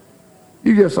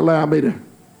 You just allow me to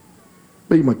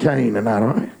be McCain tonight,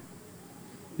 all right?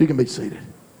 You can be seated.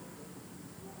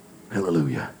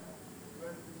 Hallelujah.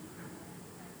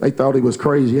 They thought he was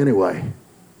crazy anyway.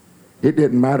 It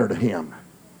didn't matter to him.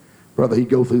 Brother, he'd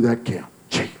go through that camp.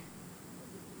 Ching.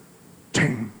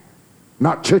 Ching.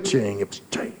 Not cha-ching, it was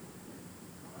ching.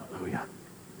 Hallelujah.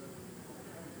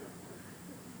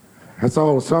 That's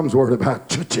all the Psalms worried about,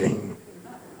 cha-ching.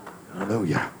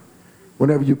 Hallelujah.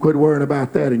 Whenever you quit worrying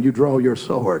about that and you draw your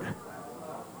sword.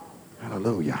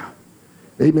 Hallelujah.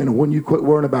 Amen. And when you quit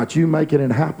worrying about you making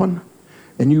it happen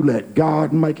and you let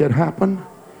God make it happen,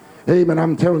 amen,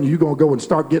 I'm telling you, you're going to go and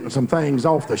start getting some things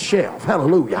off the shelf.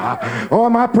 Hallelujah. Oh,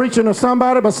 am I preaching to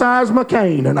somebody besides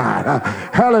McCain tonight?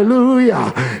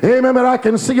 Hallelujah. Amen, but I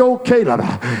can see old Caleb,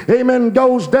 amen,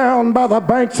 goes down by the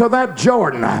banks of that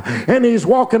Jordan, and he's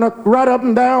walking right up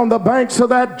and down the banks of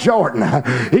that Jordan.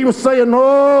 He was saying,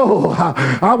 oh,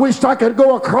 I wish I could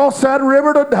go across that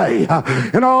river today.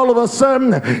 And all of a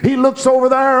sudden, he looks over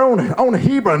there on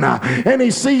Hebron, and he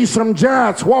sees some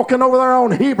giants walking over there on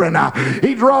Hebron.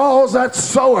 He draws that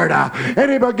sword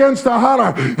and he begins to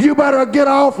holler, you better get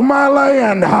off my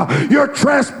land. You're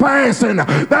trespassing.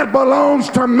 That belongs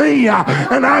to me,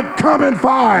 and I'm coming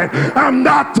for it. I'm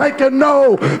not taking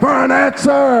no for an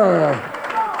answer.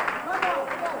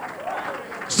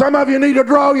 Some of you need to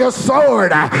draw your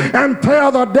sword and tell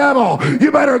the devil,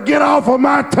 you better get off of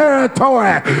my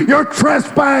territory. You're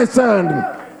trespassing.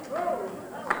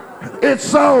 It's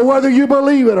so whether you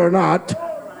believe it or not.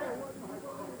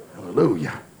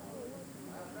 Hallelujah.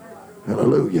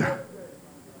 Hallelujah.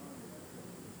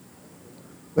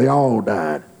 They all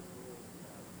died.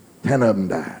 10 of them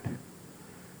died.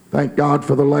 Thank God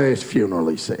for the last funeral,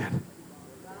 he said.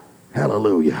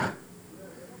 Hallelujah.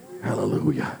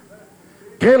 Hallelujah.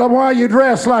 Caleb, why are you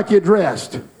dressed like you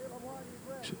dressed?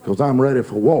 Because I'm ready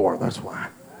for war, that's why.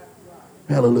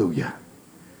 Hallelujah.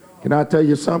 Can I tell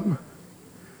you something?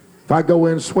 If I go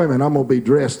in swimming, I'm going to be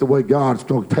dressed the way God's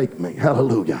going to take me.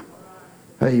 Hallelujah.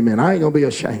 Amen. I ain't going to be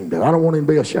ashamed of it. I don't want him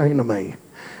to be ashamed of me.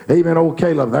 Amen. Old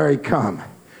Caleb, there he come,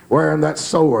 wearing that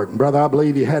sword. And brother, I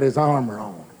believe he had his armor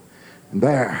on. And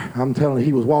there, I'm telling you,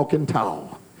 he was walking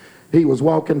tall. He was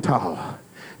walking tall.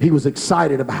 He was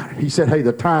excited about it. He said, hey,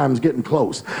 the time's getting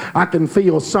close. I can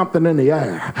feel something in the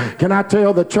air. Can I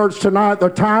tell the church tonight, the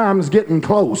time's getting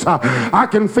close. I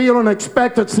can feel an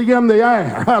expectancy in the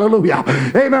air. Hallelujah.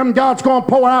 Amen. God's going to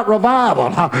pour out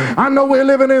revival. I know we're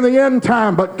living in the end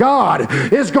time, but God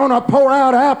is going to pour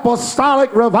out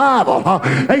apostolic revival.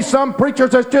 Hey, some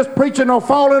preachers that's just preaching are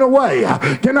falling away.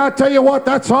 Can I tell you what?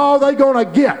 That's all they're going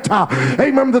to get.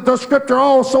 Amen. The scripture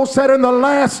also said in the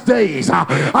last days,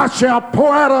 I shall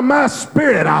pour out of my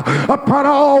spirit upon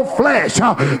all flesh.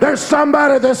 There's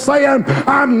somebody that's saying,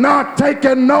 I'm not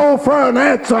taking no for an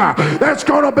answer. There's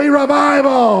going to be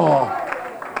revival.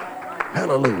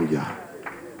 Hallelujah.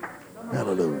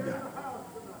 Hallelujah.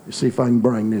 You see if I can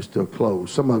bring this to a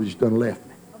close. Some of you's done left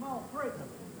me.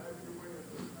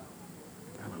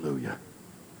 Hallelujah.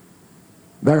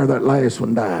 There, that last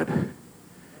one died.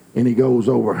 And he goes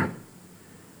over.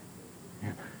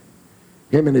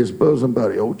 Him and his bosom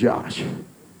buddy, old Josh.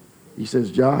 He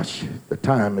says, Josh, the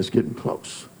time is getting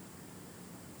close.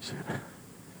 He said,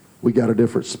 we got a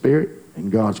different spirit,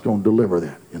 and God's going to deliver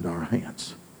that into our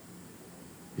hands.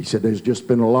 He said, there's just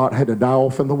been a lot had to die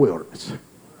off in the wilderness. And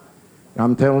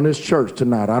I'm telling this church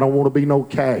tonight, I don't want to be no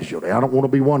casualty. I don't want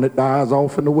to be one that dies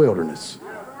off in the wilderness.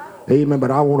 Amen. But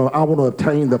I want to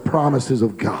obtain the promises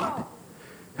of God.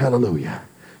 Hallelujah.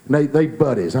 And they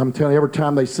buddies. I'm telling you, every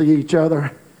time they see each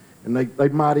other, and they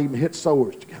might even hit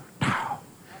swords together.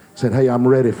 Said, hey, I'm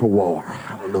ready for war.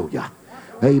 Hallelujah.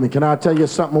 Amen. Can I tell you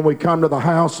something? When we come to the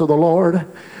house of the Lord,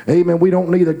 amen, we don't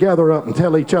need to gather up and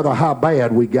tell each other how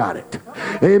bad we got it.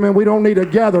 Amen. We don't need to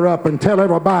gather up and tell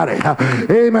everybody,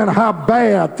 amen, how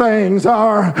bad things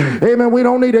are. Amen. We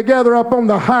don't need to gather up on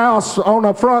the house, on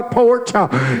the front porch,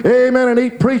 amen, and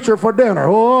eat preacher for dinner.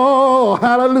 Oh,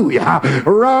 hallelujah.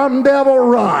 Run, devil,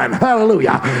 run.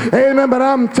 Hallelujah. Amen. But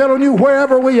I'm telling you,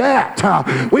 wherever we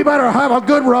at, we better have a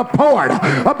good report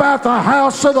about the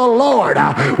house of the Lord.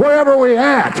 Wherever we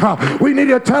at, we need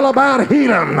to tell about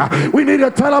healing. We need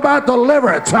to tell about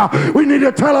deliverance. We need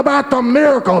to tell about the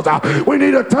miracles. We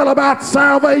need to tell about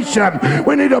salvation.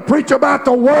 We need to preach about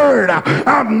the word.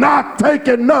 I'm not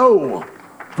taking no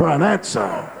for an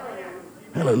answer.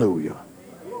 Hallelujah.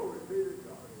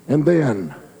 And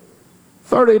then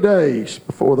 30 days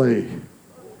before the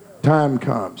time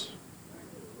comes,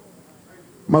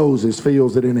 Moses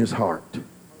feels it in his heart.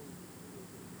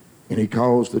 And he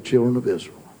calls the children of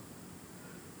Israel.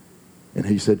 And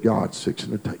he said, God's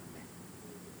fixing to take me.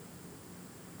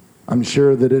 I'm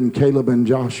sure that in Caleb and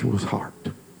Joshua's heart,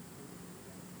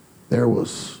 there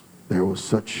was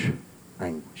such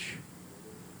anguish.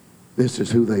 This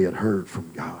is who they had heard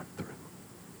from God through.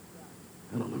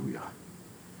 Hallelujah.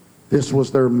 This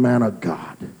was their man of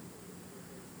God.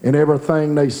 And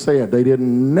everything they said, they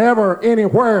didn't never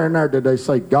anywhere in there did they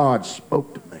say, God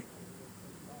spoke to me.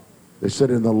 They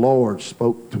said, and the Lord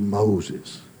spoke to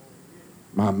Moses,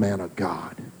 my man of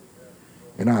God.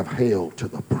 And I've held to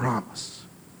the promise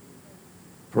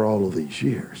for all of these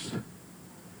years.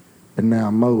 And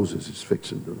now Moses is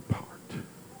fixing to depart.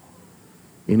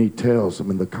 And he tells them,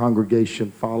 and the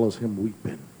congregation follows him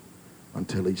weeping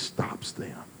until he stops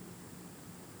them.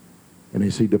 And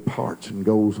as he departs and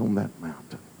goes on that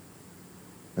mountain,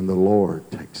 and the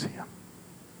Lord takes him.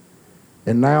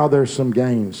 And now there's some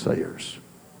gainsayers.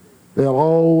 There'll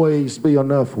always be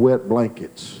enough wet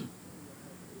blankets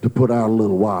to put out a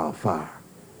little wildfire.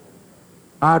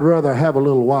 I'd rather have a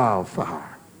little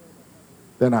wildfire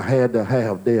than I had to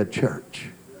have dead church.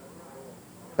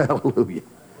 Hallelujah.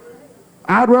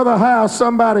 I'd rather have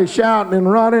somebody shouting and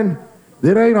running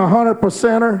that ain't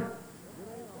 100%er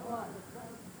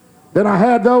than I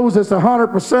had those that's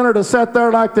 100%er to sit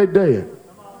there like they did.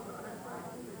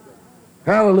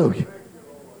 Hallelujah.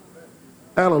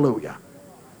 Hallelujah.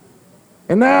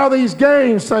 And now these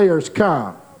gainsayers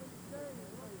come.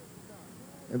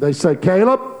 And they say,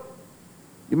 Caleb,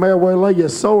 you may well lay your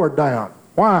sword down.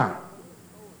 Why?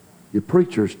 Your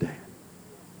preacher's dead.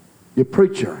 Your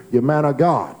preacher, your man of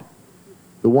God,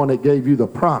 the one that gave you the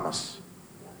promise.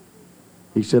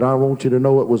 He said, I want you to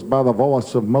know it was by the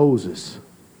voice of Moses,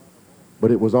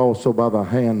 but it was also by the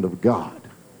hand of God.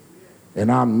 And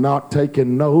I'm not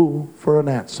taking no for an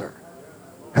answer.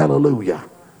 Hallelujah.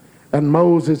 And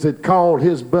Moses had called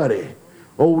his buddy,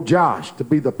 old Josh, to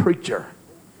be the preacher.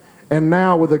 And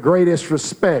now with the greatest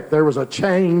respect, there was a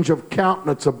change of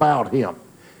countenance about him.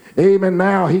 Amen.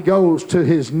 Now he goes to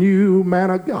his new man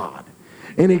of God.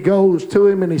 And he goes to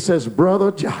him and he says,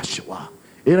 Brother Joshua.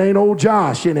 It ain't old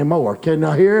Josh anymore. Can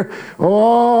you hear?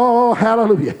 Oh,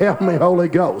 hallelujah. Help me, Holy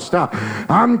Ghost.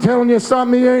 I'm telling you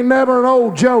something. He ain't never an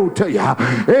old Joe to you.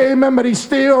 Amen. But he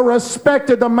still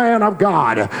respected the man of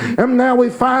God. And now we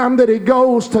find that he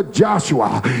goes to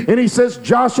Joshua. And he says,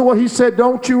 Joshua, he said,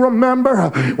 don't you remember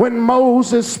when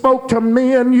Moses spoke to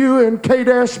me and you in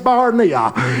Kadesh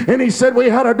Barnea? And he said, we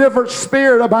had a different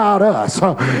spirit about us.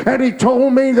 And he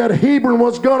told me that Hebron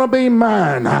was going to be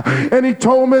mine. And he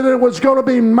told me that it was going to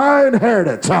be my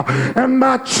inheritance, and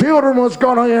my children was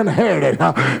going to inherit it,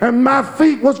 and my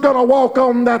feet was going to walk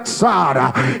on that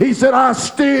side. He said, I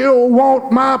still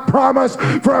want my promise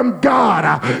from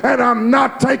God, and I'm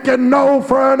not taking no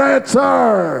for an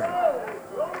answer.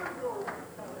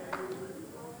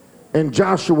 And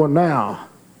Joshua now,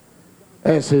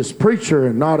 as his preacher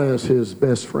and not as his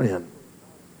best friend,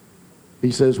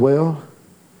 he says, well,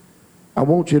 I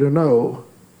want you to know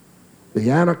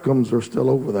the Anakims are still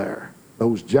over there.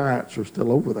 Those giants are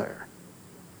still over there.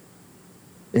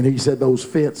 And he said those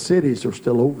fenced cities are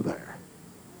still over there.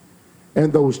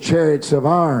 And those chariots of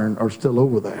iron are still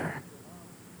over there.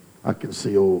 I can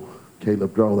see old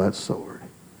Caleb draw that sword.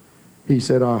 He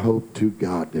said, I hope to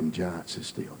God them giants is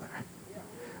still there.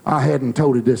 I hadn't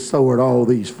toted this sword all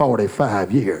these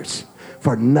 45 years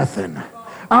for nothing.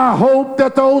 I hope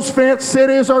that those fenced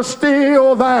cities are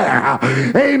still there.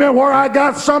 Amen. Where I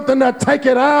got something to take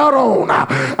it out on.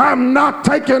 I'm not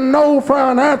taking no for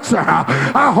an answer.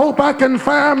 I hope I can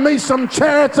find me some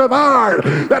chariots of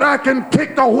iron that I can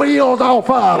kick the wheels off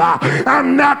of.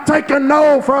 I'm not taking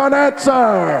no for an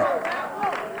answer.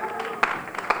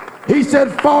 He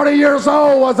said, 40 years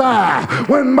old was I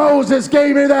when Moses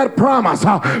gave me that promise.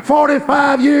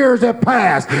 45 years have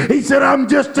passed. He said, I'm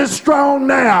just as strong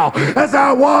now as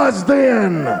I was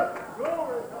then.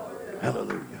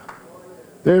 Hallelujah.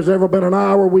 There's ever been an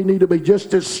hour we need to be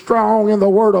just as strong in the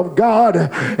Word of God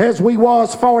as we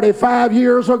was 45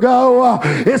 years ago.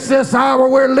 It's this hour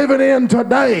we're living in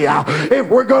today. If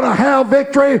we're going to have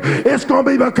victory, it's going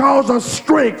to be because of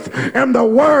strength and the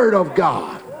Word of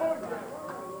God.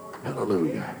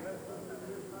 Hallelujah.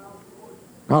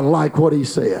 I like what he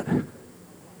said.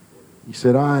 He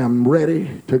said, I am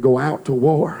ready to go out to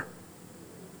war.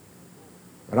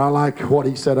 But I like what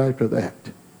he said after that.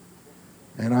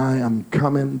 And I am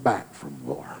coming back from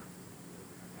war.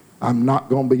 I'm not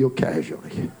going to be a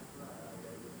casualty.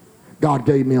 God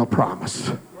gave me a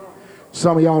promise.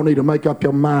 Some of y'all need to make up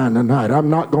your mind tonight. I'm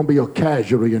not going to be a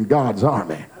casualty in God's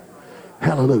army.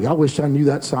 Hallelujah. I wish I knew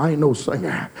that song. I ain't no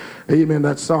singer. Amen.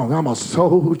 That song. I'm a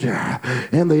soldier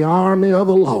in the army of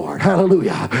the Lord.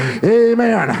 Hallelujah.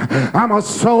 Amen. I'm a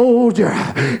soldier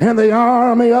in the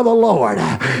army of the Lord.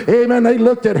 Amen. They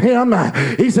looked at him.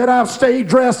 He said, I've stayed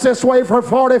dressed this way for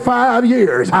 45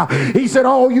 years. He said,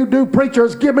 all you do,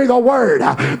 preachers, give me the word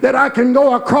that I can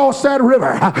go across that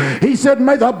river. He said,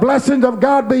 may the blessings of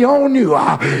God be on you.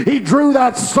 He drew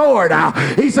that sword.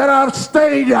 He said, I've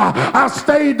stayed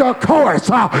the course.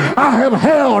 I have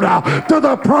held to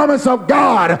the promise of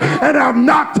God, and I've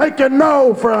not taken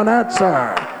no for an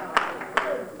answer.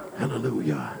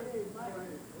 Hallelujah.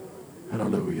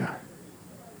 Hallelujah.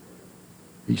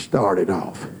 He started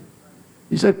off.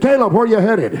 He said, Caleb, where are you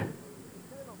headed?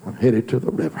 I'm headed to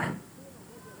the river.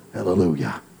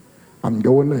 Hallelujah. I'm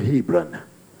going to Hebron.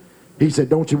 He said,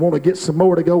 don't you want to get some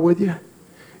more to go with you?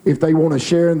 If they want to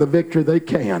share in the victory, they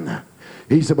can.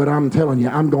 He said, but I'm telling you,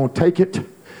 I'm going to take it.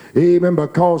 Amen.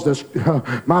 Because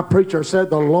my preacher said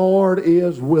the Lord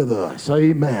is with us.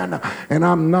 Amen. And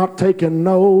I'm not taking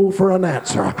no for an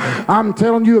answer. I'm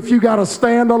telling you, if you got to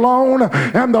stand alone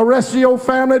and the rest of your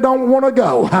family don't want to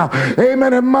go,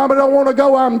 amen, and mama don't want to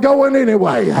go, I'm going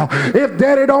anyway. If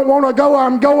daddy don't want to go,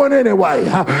 I'm going anyway.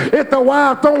 If the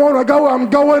wife don't want to go, I'm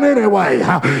going anyway.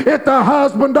 If the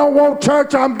husband don't want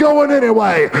church, I'm going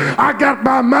anyway. I got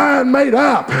my mind made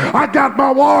up. I got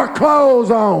my war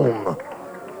clothes on.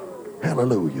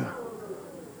 Hallelujah.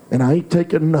 And I ain't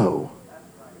taking no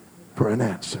for an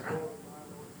answer.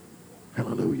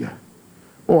 Hallelujah.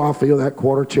 Oh, I feel that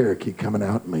quarter Cherokee coming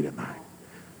out at me tonight.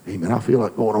 Amen. I feel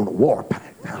like going on a war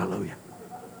path. Hallelujah.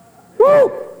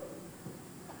 Woo!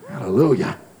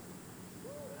 Hallelujah.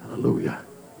 Hallelujah.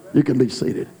 You can be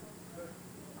seated.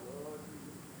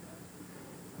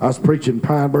 I was preaching in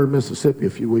Pinebird, Mississippi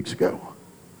a few weeks ago.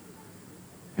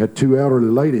 Had two elderly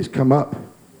ladies come up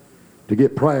to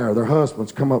get prayer. Their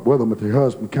husbands come up with them, but their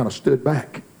husband kind of stood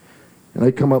back. And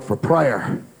they come up for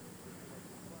prayer.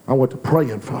 I went to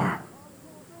praying for her.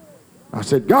 I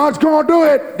said, God's going to do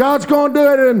it. God's going to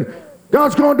do it, and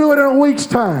God's going to do it in a week's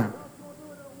time.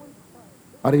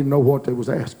 I didn't know what they was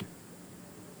asking.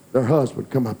 Their husband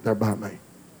come up there by me.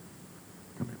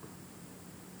 Come here.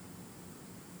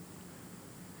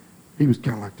 He was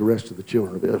kind of like the rest of the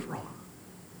children of Israel.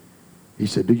 He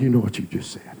said, do you know what you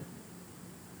just said?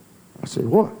 I said,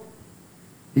 what?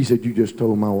 He said, you just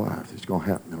told my wife it's going to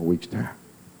happen in a week's time.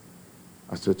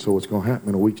 I said, so it's going to happen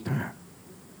in a week's time?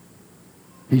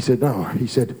 He said, no. He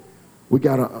said, we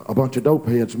got a bunch of dope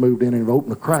heads moved in and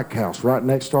opened a crack house right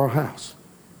next to our house.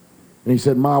 And he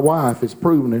said, my wife is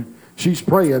proving it. She's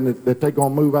praying that they're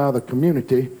going to move out of the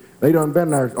community. They done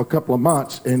been there a couple of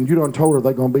months, and you done told her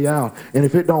they're going to be out. And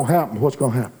if it don't happen, what's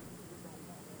going to happen?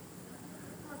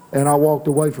 And I walked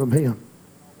away from him.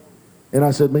 And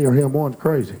I said, me or him, one's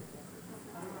crazy.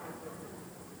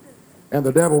 And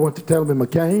the devil went to tell me,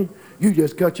 McCain, you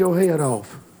just cut your head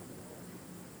off.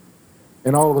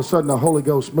 And all of a sudden, the Holy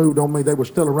Ghost moved on me. They were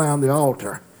still around the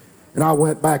altar. And I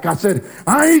went back. I said,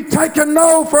 I ain't taking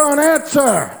no for an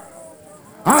answer.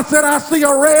 I said, I see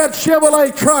a red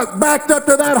Chevrolet truck backed up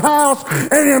to that house,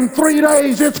 and in 3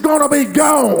 days, it's going to be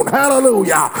gone.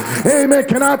 Hallelujah. Amen.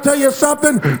 Can I tell you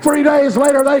something? 3 days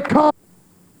later, they come.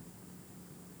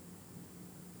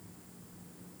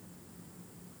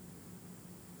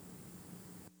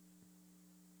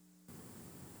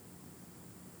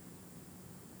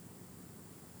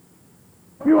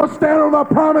 You will stand on the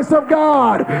promise of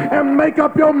God and make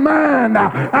up your mind.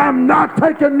 I'm not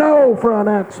taking no for an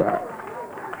answer.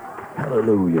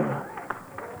 Hallelujah.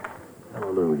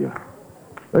 Hallelujah.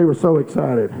 They were so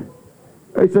excited.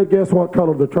 They said, guess what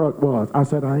color the truck was? I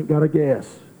said, I ain't got a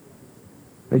guess.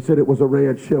 They said it was a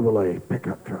red Chevrolet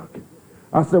pickup truck.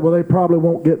 I said, well, they probably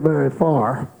won't get very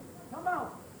far.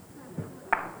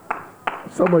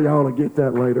 Some of y'all will get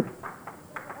that later.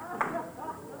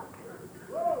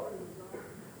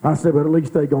 I said, but at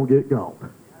least they going to get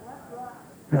gone.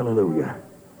 Hallelujah.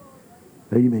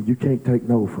 Amen. You can't take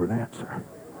no for an answer.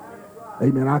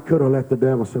 Amen. I could have let the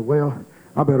devil say, well,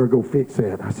 I better go fix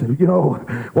that. I said, you know,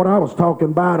 what I was talking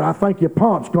about, I think your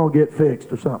pump's going to get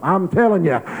fixed or something. I'm telling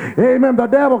you, amen, the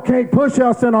devil can't push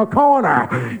us in a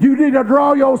corner. You need to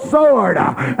draw your sword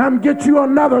and get you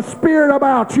another spirit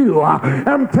about you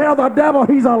and tell the devil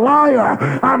he's a liar.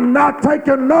 I'm not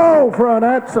taking no for an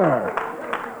answer.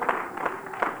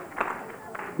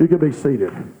 You can be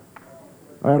seated.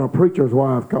 I had a preacher's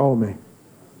wife call me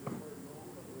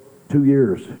 2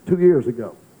 years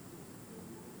ago.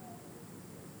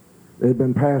 They'd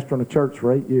been pastoring a church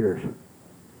for 8 years.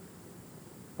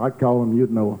 I'd call them,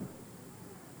 you'd know them.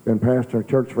 Been pastoring a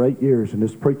church for 8 years, and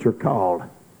this preacher called.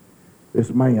 This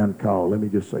man called, let me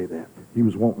just say that. He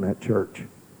was wanting that church.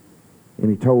 And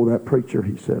he told that preacher,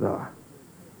 he said,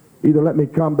 either let me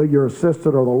come be your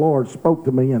assistant, or the Lord spoke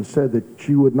to me and said that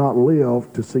you would not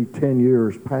live to see 10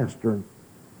 years pastoring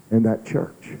in that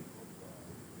church.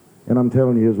 And I'm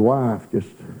telling you, his wife it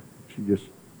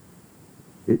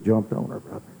jumped on her,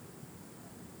 brother.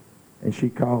 And she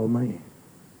called me.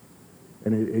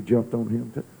 And it jumped on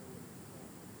him too.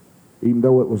 Even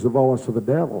though it was the voice of the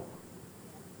devil.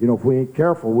 You know, if we ain't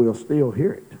careful, we'll still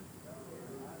hear it.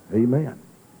 Amen.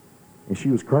 And she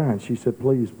was crying. She said,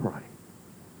 please pray.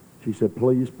 She said,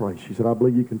 please pray. She said, I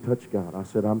believe you can touch God. I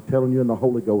said, I'm telling you in the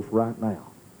Holy Ghost right now.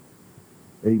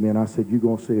 Amen. I said, you're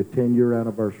going to see a 10-year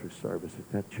anniversary service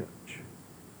at that church.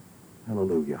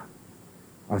 Hallelujah.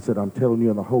 I said, I'm telling you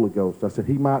in the Holy Ghost. I said,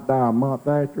 he might die a month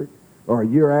after it or a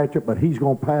year after it, but he's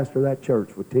going to pastor that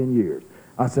church for 10 years.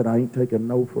 I said, I ain't taking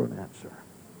no for an answer.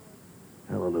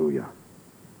 Hallelujah.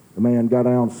 The man got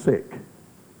down sick.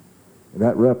 And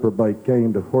that reprobate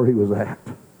came to where he was at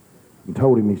and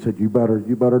told him, he said, you better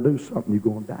do something. You're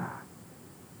going to die.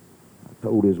 I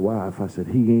told his wife, I said,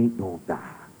 he ain't going to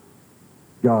die.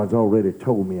 God's already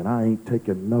told me, and I ain't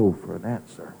taking no for an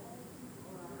answer.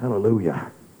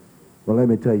 Hallelujah. Well, let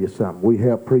me tell you something. We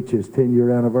helped preach his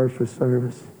 10-year anniversary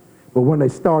service. But when they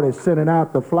started sending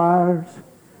out the flyers,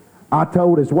 I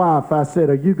told his wife, I said,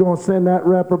 are you going to send that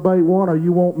reprobate one, or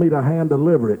you want me to hand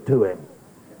deliver it to him?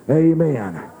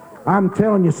 Amen. I'm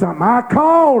telling you something. I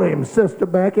called him, Sister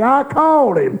Becky. I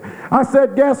called him. I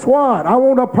said, guess what? I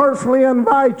want to personally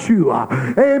invite you,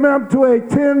 amen, to a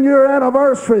 10-year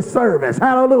anniversary service.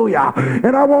 Hallelujah.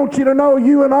 And I want you to know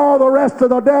you and all the rest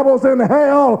of the devils in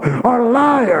hell are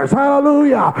liars.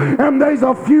 Hallelujah. And there's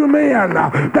a few men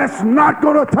that's not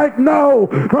going to take no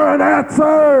for an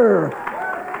answer.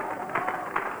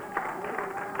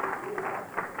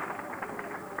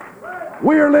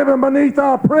 We're living beneath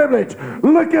our privilege.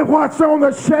 Look at what's on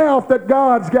the shelf that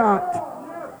God's got.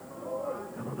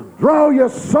 Draw your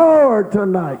sword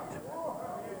tonight.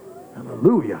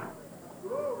 Hallelujah.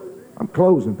 I'm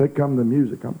closing. They come the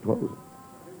music. I'm closing.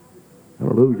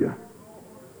 Hallelujah.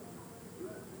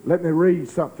 Let me read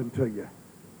something to you.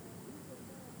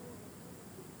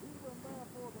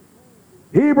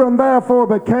 Hebron therefore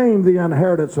became the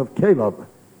inheritance of Caleb,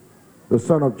 the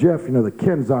son of Jephunneh the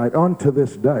Kenizzite, unto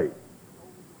this day,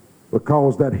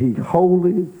 because that he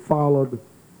wholly followed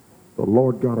the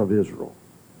Lord God of Israel.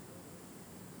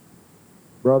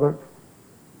 Brother,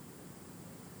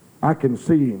 I can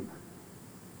see him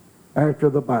after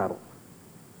the battle.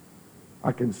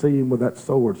 I can see him with that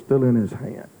sword still in his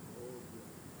hand.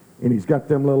 And he's got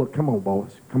them little, come on,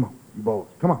 boys. Come on, you boys.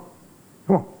 Come on.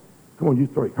 Come on. Come on, you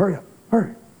three. Hurry up.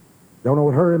 Hurry. Y'all know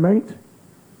what hurry means?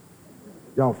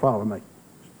 Y'all follow me.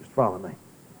 Just follow me.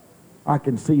 I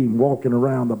can see him walking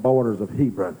around the borders of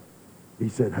Hebron. He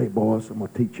said, hey, boys, I'm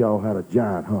going to teach y'all how to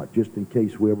giant hunt just in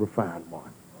case we ever find one.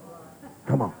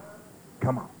 Come on.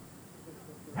 Come on.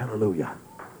 Hallelujah.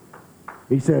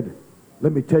 He said,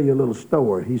 let me tell you a little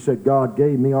story. He said, God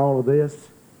gave me all of this,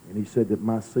 and he said that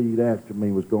my seed after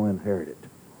me was going to inherit it.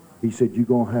 He said, you're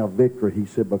going to have victory. He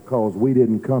said, because we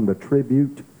didn't come to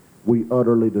tribute, we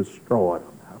utterly destroyed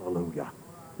them. Hallelujah.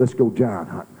 Let's go giant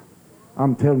hunting.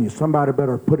 I'm telling you, somebody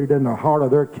better put it in the heart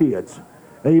of their kids.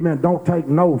 Amen. Don't take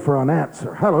no for an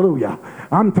answer. Hallelujah.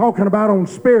 I'm talking about on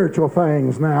spiritual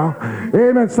things now.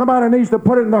 Amen. Somebody needs to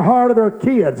put it in the heart of their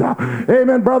kids.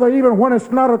 Amen, brother. Even when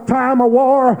it's not a time of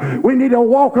war, we need to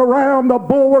walk around the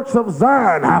bulwarks of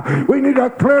Zion. We need to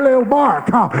clearly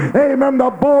mark, amen, the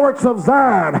bulwarks of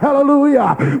Zion.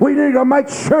 Hallelujah. We need to make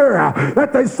sure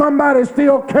that there's somebody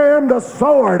still carrying the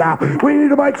sword. We need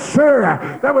to make sure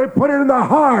that we put it in the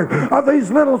heart of these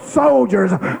little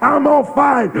soldiers. I'm going to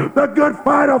fight the good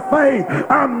fight of faith.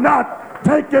 I'm not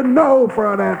taking no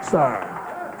for an answer.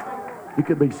 You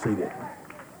can be seated.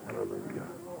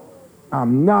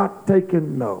 I'm not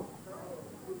taking no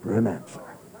for an answer.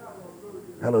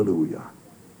 Hallelujah.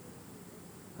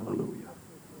 Hallelujah.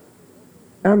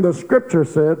 And the scripture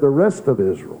said the rest of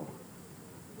Israel.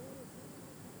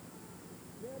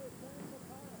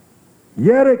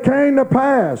 Yet it came to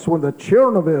pass when the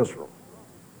children of Israel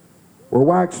were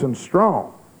waxing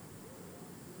strong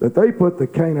that they put the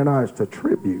Canaanites to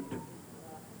tribute,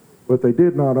 but they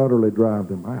did not utterly drive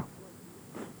them out.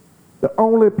 The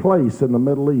only place in the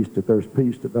Middle East that there's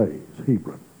peace today is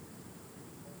Hebron.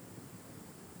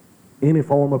 Any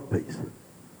form of peace.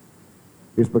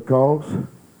 It's because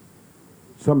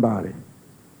somebody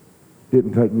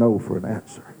didn't take no for an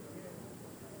answer.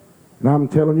 And I'm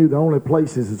telling you, the only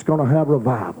places it's going to have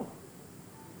revival,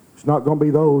 it's not going to be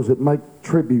those that make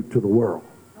tribute to the world.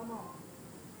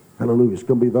 Hallelujah. It's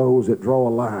going to be those that draw a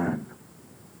line.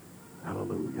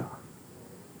 Hallelujah.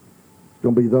 It's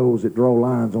going to be those that draw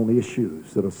lines on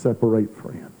issues that'll separate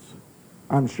friends.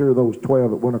 I'm sure those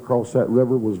 12 that went across that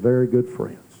river was very good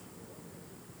friends.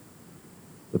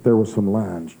 But there were some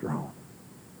lines drawn.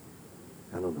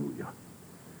 Hallelujah.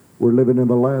 We're living in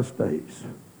the last days.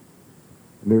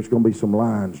 And there's going to be some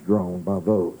lines drawn by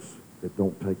those that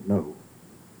don't take no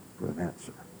for an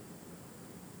answer.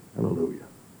 Hallelujah.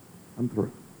 I'm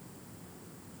through.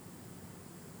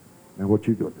 Now what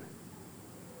you going to do?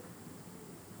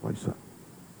 Play something.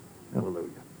 Hallelujah.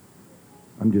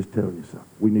 I'm just telling you something.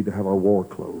 We need to have our war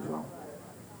clothes on.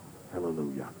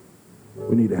 Hallelujah.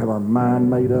 We need to have our mind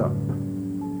made up.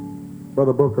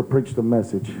 Brother Booker preached a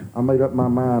message. I made up my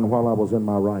mind while I was in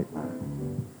my right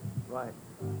mind. Right.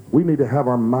 We need to have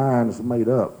our minds made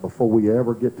up before we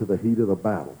ever get to the heat of the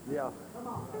battle. Yeah.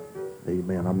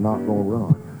 Amen. I'm not going to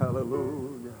run.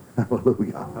 Hallelujah.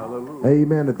 Hallelujah. Hallelujah.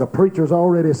 Amen. If the preacher's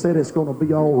already said it's going to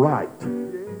be all right,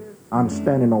 I'm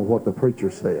standing on what the preacher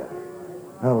said.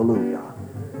 Hallelujah.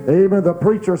 Amen. The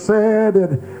preacher said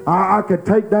that I could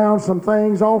take down some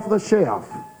things off the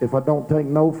shelf if I don't take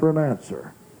no for an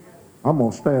answer. I'm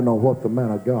going to stand on what the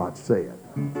man of God said.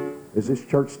 As this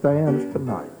church stands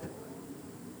tonight.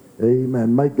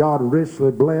 Amen. May God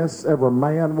richly bless every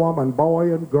man, woman,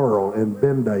 boy, and girl in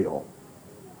Bendale.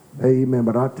 Amen.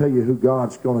 But I tell you who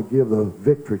God's going to give the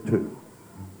victory to.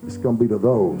 It's going to be to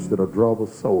those that will draw the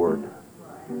sword.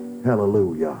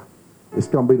 Hallelujah. It's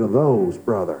going to be to those,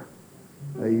 brother.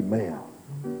 Amen.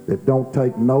 That don't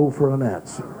take no for an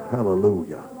answer.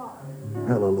 Hallelujah.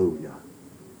 Hallelujah.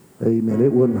 Amen.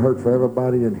 It wouldn't hurt for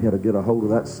everybody in here to get a hold of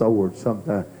that sword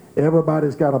sometime.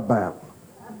 Everybody's got a battle.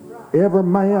 Every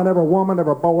man, every woman,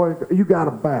 every boy, you got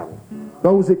a battle.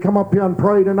 Those that come up here and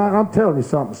pray tonight, I'm telling you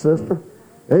something, sister.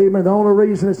 Amen. The only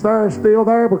reason it's there is still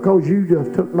there because you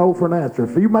just took no for an answer.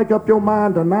 If you make up your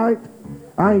mind tonight,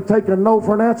 I ain't taking no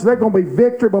for an answer, there's going to be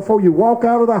victory before you walk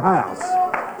out of the house.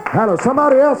 Hallelujah.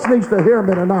 Somebody else needs to hear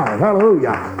me tonight.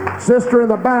 Hallelujah. Sister in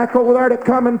the back over there that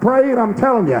come and prayed, I'm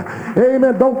telling you,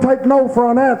 amen, don't take no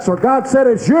for an answer. God said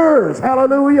it's yours.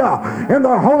 Hallelujah. And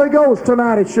the Holy Ghost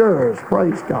tonight is yours.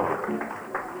 Praise God.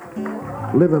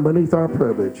 Living beneath our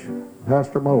privilege.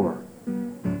 Pastor Moore.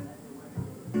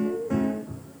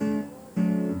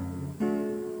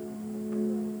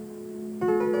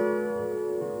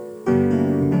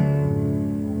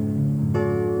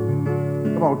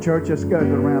 Come on, church, let's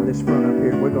gather around this front up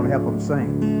here. We're going to help them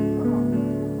sing.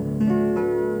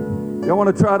 Y'all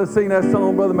want to try to sing that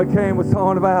song Brother McCain was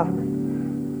talking about?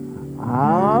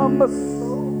 Let's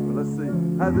see.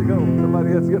 How's it go?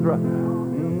 Somebody else get it right.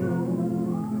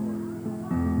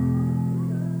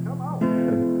 Come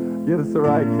on. Get us the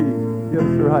right key. Get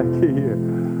us the right key here.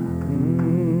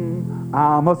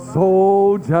 I'm a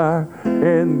soldier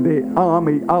in the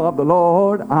army of the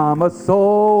Lord. I'm a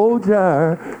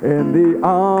soldier in the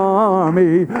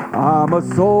army. I'm a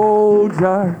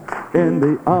soldier in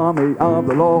the army of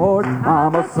the Lord.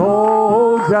 I'm a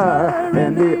soldier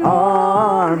in the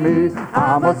army.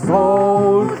 I'm a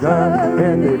soldier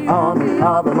in the army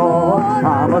of the Lord.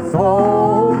 I'm a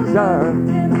soldier.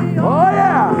 Oh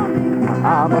yeah!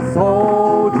 I'm a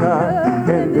soldier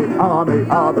in the army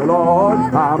of the Lord.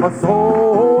 I'm a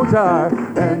soldier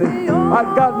and I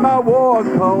got my war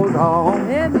clothes on.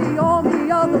 In the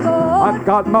army of the Lord. I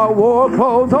got my war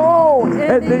clothes on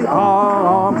in the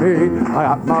army. I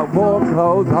got my war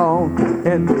clothes on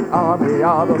in the army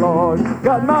of the Lord.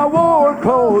 Got my war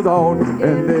clothes on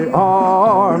in the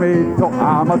army. So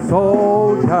I'm a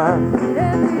soldier.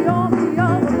 In the army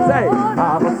of the Lord. Say,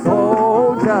 I'm a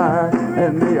soldier.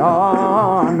 in the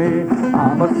army.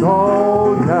 I'm a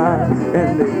soldier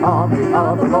in the army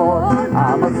of the Lord.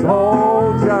 I'm a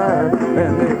soldier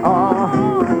in the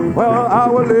army. Well, I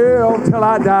will live till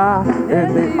I die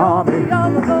in the army.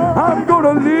 I'm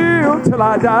gonna live till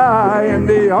I die in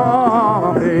the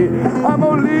army. I'm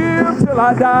gonna live till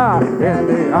I die in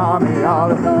the army.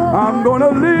 I'm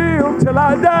gonna live till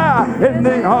I die in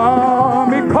the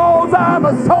army, 'cause I'm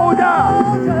a soldier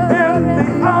in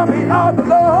the army of the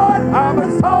Lord. I'm a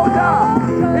soldier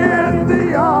in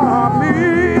the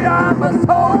army. I'm a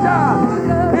soldier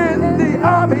in the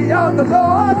army of the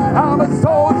Lord. I'm a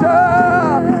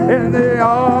soldier in the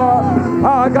army.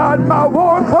 I got my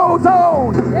war clothes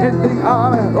on in the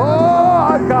army.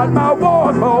 Oh, I got my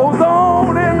war clothes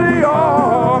on in the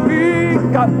army.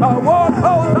 Got my war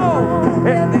clothes on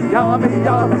in the army.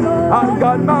 I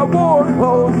got my war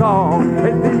clothes on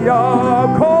in the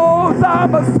army, 'cause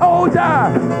I'm a soldier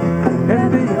in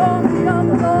the army of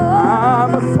the Lord.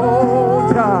 I'm a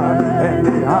soldier in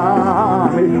the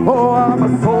army. Oh, I'm a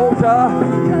soldier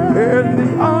in the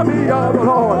army of the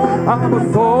Lord. I'm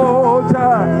a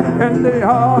soldier in the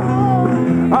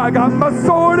army. I got my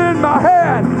sword in my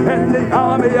hand in the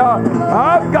army.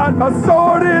 I've got my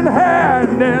sword in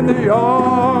hand in the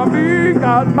army.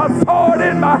 Got my sword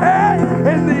in my hand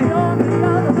in the army.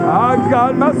 I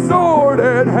got my sword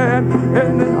in hand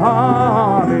in the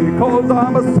army, 'cause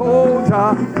I'm a soldier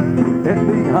in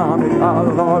the army of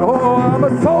the Lord. Oh, I'm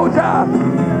a soldier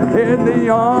in the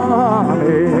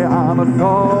army. I'm a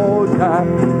soldier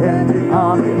in the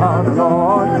army of the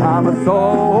Lord. I'm a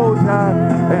soldier.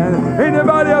 And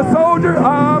anybody a soldier?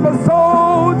 I'm a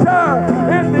soldier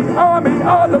in the army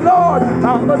of the Lord.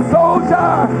 I'm a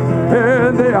soldier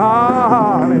in the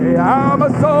army. I'm a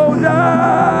soldier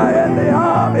in the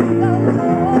army.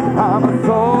 I'm a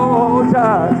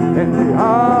soldier in the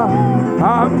army.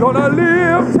 I'm gonna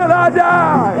live till I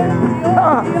die.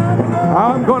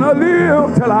 I'm gonna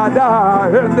live till I die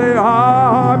in the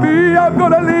army. I'm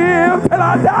gonna live till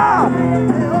I die.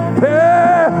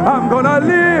 Hey, I'm gonna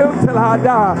live till I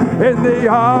die in the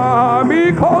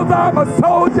army, 'cause I'm a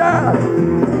soldier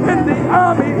in the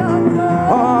army.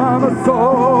 I'm a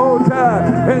soldier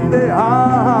in the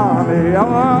army.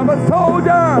 I'm a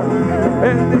soldier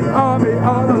in the army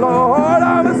of the Lord.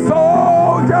 I'm a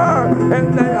soldier in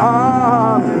the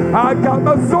army. I got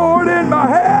my sword in my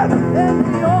hand.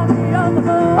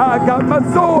 I got my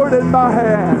sword in my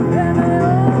hand.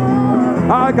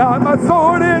 I got my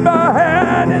sword in my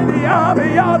hand in the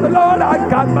army of the Lord. I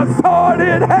got my sword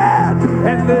in hand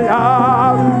in the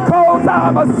army, 'cause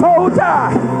I'm a soldier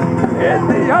in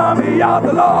the army of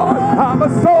the Lord. I'm a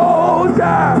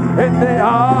soldier in the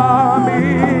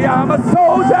army. I'm a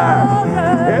soldier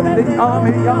in the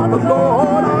army of the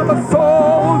Lord. I'm a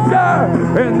soldier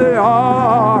in the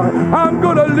army. I'm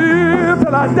gonna live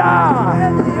till I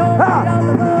die.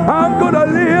 I'm gonna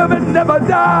live and never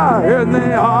die in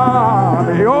the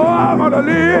army. Oh, I'm gonna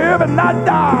live and not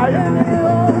die.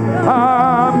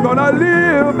 I'm gonna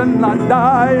live and not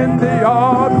die in the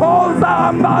army, 'cause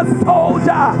I'm a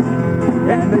soldier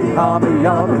in the army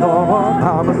of the Lord.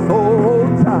 I'm a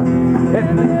soldier in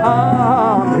the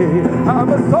army. I'm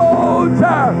a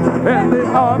soldier in the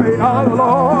army of the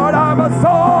Lord. I'm a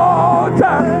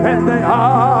soldier in the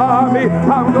army.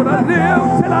 I'm gonna live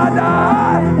till I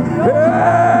die.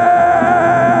 Yeah.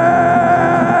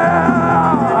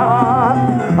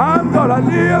 I'm gonna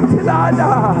live till I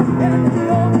die.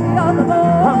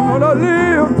 I'm gonna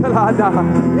live till I die.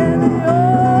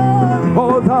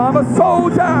 'Cause I'm a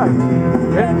soldier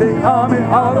in the army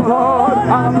of the Lord.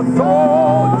 I'm a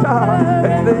soldier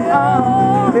in the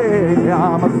army.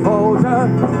 I'm a soldier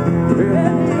in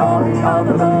the army of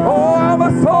the Lord. Oh, I'm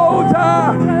a soldier.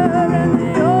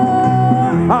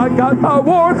 I got my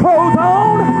war clothes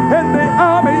on in the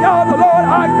army of the Lord.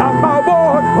 I got my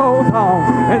war clothes on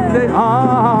in the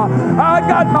army. I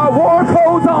got my war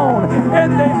clothes on in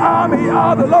the army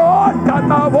of the Lord. Got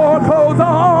my war clothes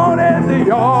on in the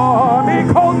army,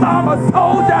 'cause I'm a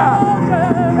soldier.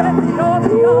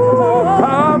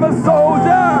 I'm a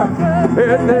soldier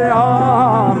in the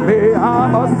army.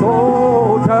 I'm a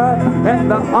soldier in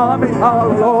the army of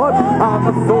the Lord. I'm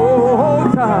a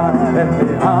soldier in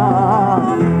the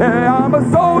army. I'm a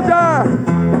soldier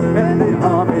in the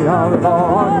army of the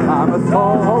Lord. I'm a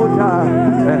soldier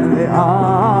in the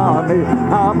army.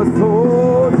 I'm a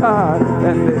soldier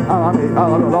in the army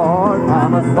of the Lord.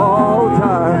 I'm a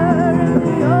soldier.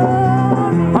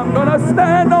 I'm gonna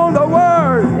stand on the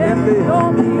word in the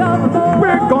army of the Lord.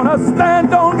 We're gonna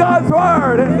stand on God's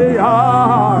word in the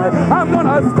army. I'm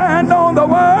gonna stand on the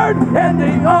word in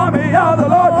the army of the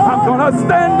Lord. I'm gonna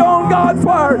stand on God's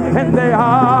word in the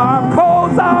army.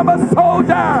 'cause I'm a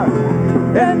soldier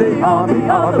in the army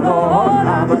of the Lord.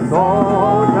 I'm a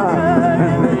soldier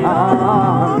in the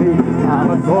army.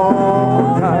 I'm a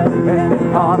soldier in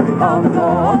the army of the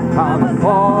Lord. I'm a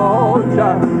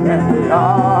soldier in the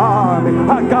army.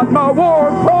 I got my war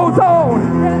clothes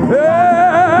on.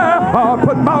 Yeah, I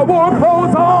put my war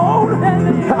clothes on.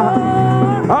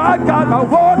 I got my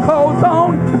war clothes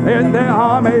on in the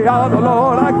army of the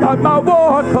Lord. I got my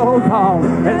war clothes on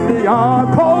in the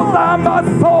army, 'cause I'm a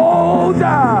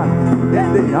soldier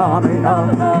in the army of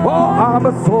the Lord. Oh, I'm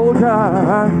a soldier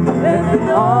in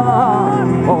the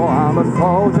army. Oh, I'm a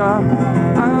soldier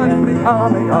in the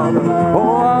army of the Lord.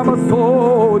 Oh, I'm a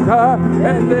soldier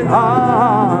in the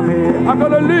army. I'm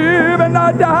gonna live and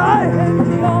not die.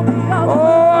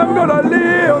 Oh, I'm gonna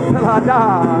live till I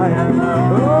die.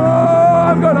 Oh,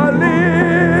 I'm gonna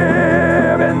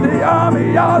live in the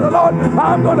army of the Lord.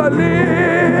 I'm gonna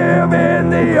live in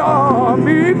the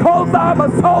army, 'cause I'm a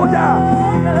soldier.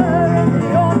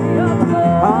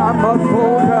 I'm a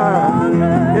soldier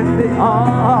in the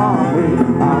army.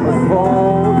 I'm a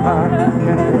soldier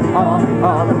in the army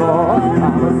of the Lord.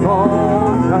 I'm a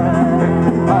soldier in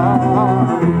the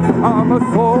army. I'm a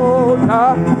soldier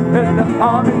in the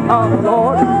army of the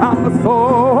Lord. I'm a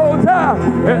soldier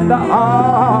in the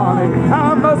army.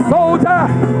 I'm a soldier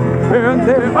in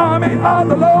the army of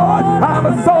the Lord. I'm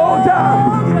a soldier.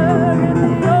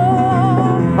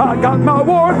 I got my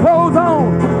war clothes on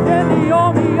in the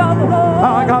army of the Lord.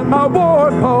 I got my war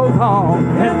clothes on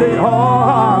in the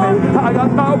army. I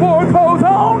got my war clothes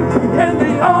on in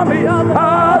the army. I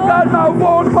got my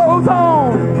war clothes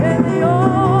on in the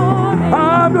army.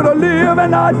 I'm gonna live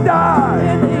and not die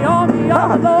in the army of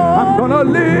the Lord. I'm gonna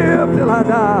live till I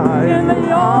die in the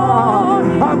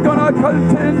army. I'm gonna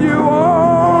continue on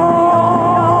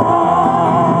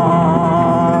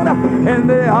in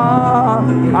the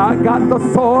army. I got the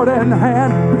sword in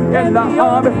hand in the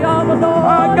army.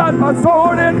 I got my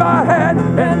sword in my hand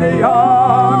in the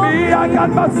army. I got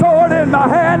my sword in my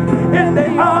hand in the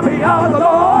army of the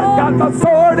Lord. Got my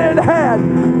sword in hand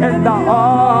in the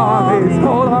army.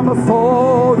 So I'm a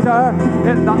soldier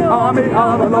in the army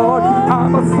of the Lord.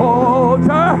 I'm a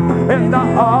soldier in the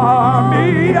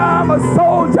army. I'm a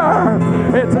soldier.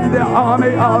 It's in the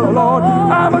army of the Lord.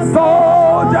 I'm a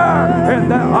soldier in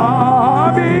the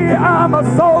army. I'm a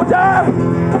soldier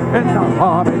in the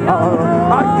army of the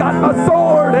Lord. I got my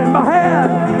sword in my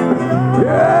hand.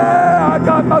 Yeah, I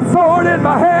got my sword in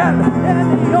my hand.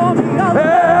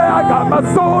 Yeah, I got my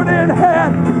sword in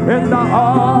hand in the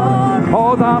army.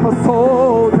 'Cause I'm a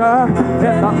soldier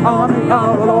in the army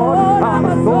of the Lord. I'm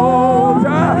a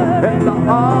soldier in the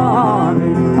army.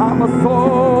 I'm a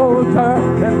soldier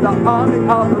in the army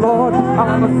of the Lord.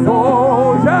 I'm a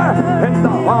soldier in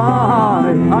the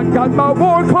army. I got my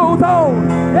war clothes on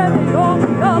in the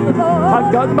army of the Lord. I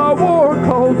got my war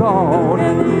clothes on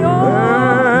in the army.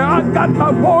 Yeah, I got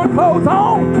my war clothes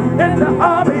on in the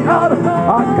army of the Lord.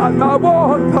 I got my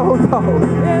war clothes on.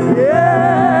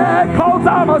 Yeah, 'cause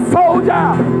I'm a soldier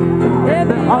in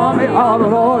the army of the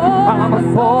Lord. I'm a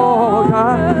soldier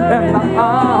in the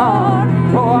army.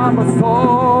 Oh, I'm a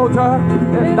soldier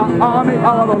in the army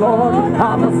of the Lord.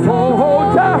 I'm a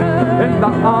soldier in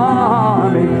the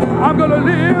army. I'm gonna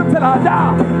live till I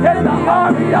die in the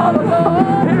army of the Lord.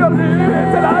 He'll live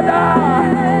till I die.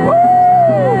 Woo!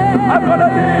 I'm gonna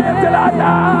live till I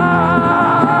die.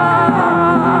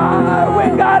 We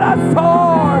got a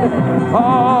sword. Oh,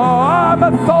 I'm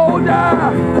a soldier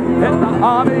in the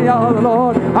army of the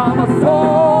Lord. I'm a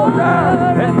soldier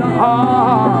in the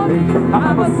army.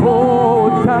 I'm a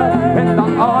soldier in the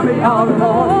army of the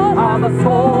Lord. I'm a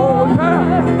soldier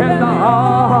in the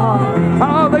army.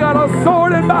 Oh, they got a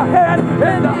sword in my hand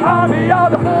in the army of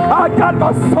the Lord. I got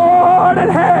my sword in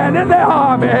hand in the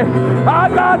army. I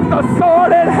got the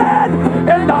sword in hand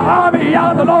in the army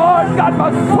of the Lord. Got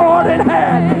my sword in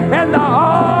hand in the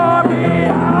army.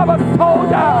 I'm a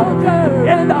soldier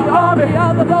in the army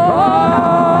of the Lord.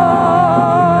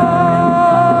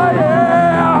 Oh,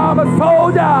 yeah, I'm a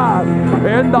soldier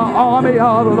in the army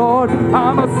of the Lord.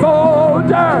 I'm a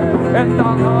soldier in the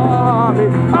army.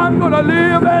 I'm gonna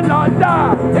live and not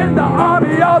die in the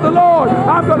army of the Lord.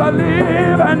 I'm gonna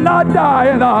live and not die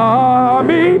in the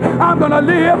army. I'm gonna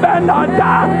live and not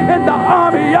die in the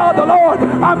army of the Lord.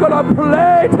 I'm gonna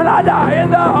play till I die in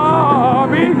the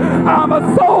army. I'm a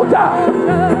soldier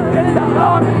in the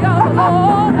army of the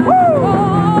Lord.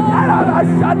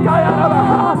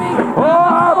 Oh,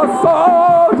 I'm a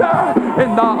soldier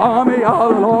in the army of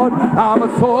the Lord. I'm a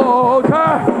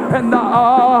soldier in the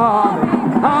army.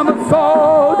 I'm a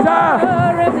soldier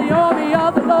in the army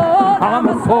of the Lord. I'm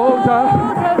a soldier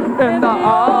in the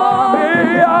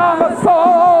army. I'm a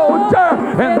soldier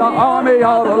army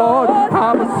of the Lord.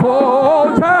 I'm a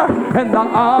soldier in the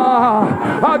army.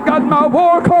 I got my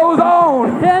war clothes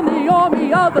on. In the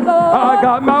army of the Lord. I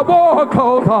got my war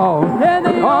clothes on. In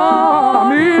the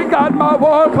army, got my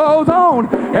war clothes on.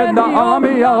 In the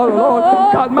army of the Lord.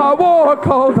 Got my war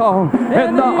clothes on.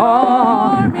 In the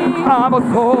army. I'm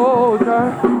a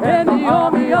soldier. In the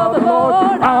army of the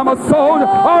Lord. I'm a soldier.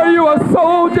 Are you a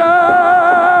soldier?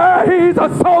 He's a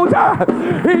soldier.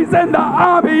 He's in the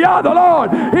army of the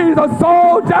Lord. He's a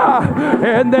soldier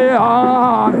in the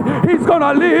army. He's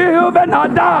gonna live and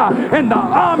not die in the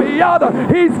army of the.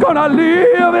 He's gonna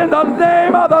live in the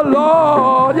name of the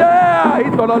Lord. Yeah,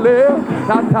 he's gonna live,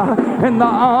 not die in the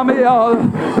army of.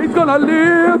 He's gonna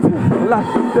live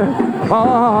like the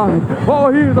army.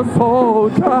 Oh, he's a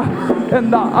soldier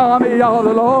in the army of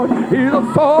the Lord. He's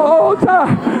a soldier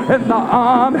in the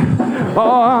army.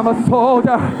 Oh, I'm a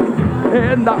soldier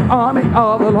in the army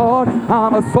of the Lord.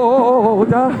 I'm a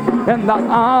soldier in the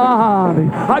army.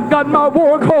 I got my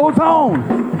war clothes on.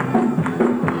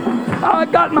 I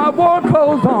got my war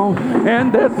clothes on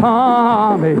in this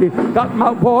army. Got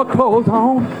my war clothes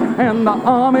on in the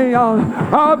army.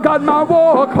 I've got my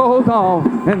war clothes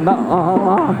on in the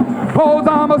army. Cause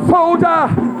I'm a soldier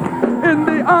in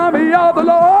the army of the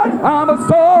Lord. I'm a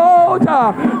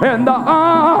soldier in the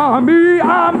army.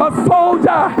 I'm a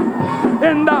soldier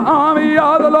in the army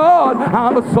of the Lord.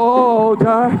 I'm a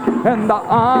soldier in the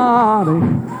army.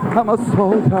 I'm a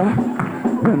soldier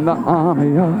in the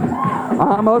army of.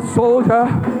 I'm a soldier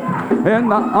in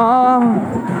the army.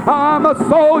 I'm a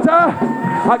soldier.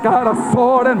 I got a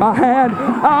sword in my hand.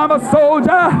 I'm a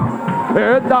soldier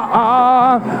in the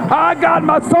army. I got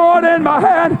my sword in my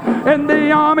hand in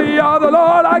the army of the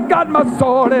Lord. I got my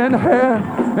sword in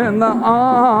hand in the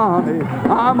army.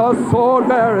 I'm a sword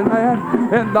bearing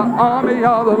man in the army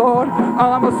of the Lord.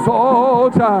 I'm a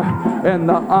soldier in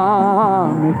the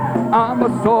army. I'm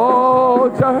a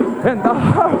soldier in the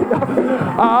army.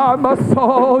 I'm a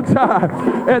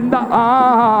soldier in the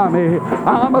army.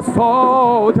 I'm a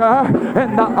soldier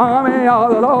in the army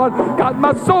of the Lord. Got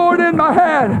my sword in my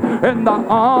hand in the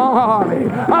army.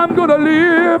 I'm gonna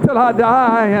live till I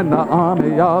die in the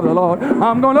army of the Lord.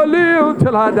 I'm gonna live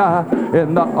till I die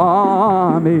in the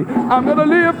army. I'm gonna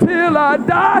live till I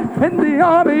die in the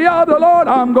army of the Lord.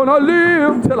 I'm gonna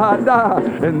live till I die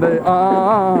in the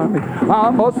army.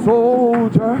 I'm a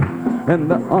soldier in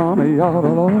the army of the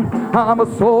Lord. I'm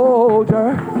a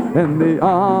soldier in the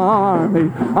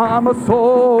army. I'm a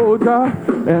soldier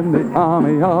in the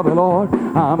army of the Lord.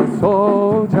 I'm a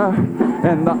soldier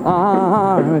in the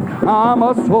army. I'm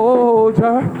a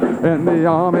soldier in the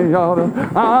army of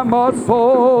the. I'm a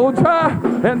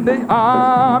soldier in the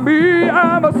army.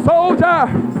 I'm a soldier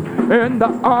in the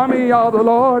army of the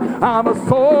Lord. I'm a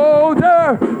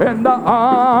soldier in the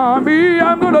army.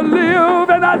 I'm gonna live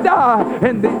and I die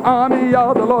in the army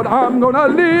of the Lord. I'm gonna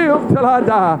live till I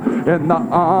die in the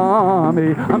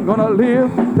army. I'm gonna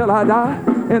live till I die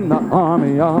in the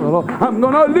army of the Lord. I'm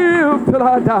gonna live till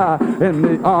I die in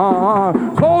the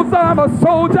army. Cause I'm a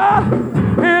soldier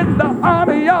in the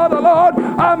army of the Lord.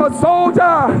 I'm a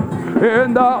soldier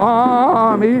in the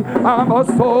army. I'm a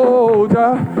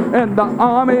soldier in the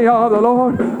army of the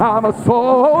Lord. I'm a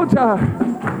soldier.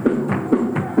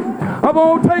 I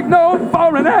won't take no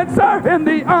for an answer in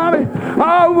the army.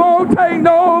 I won't take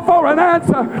no for an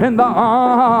answer in the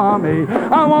army.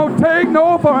 I won't take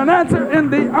no for an answer in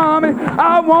the army.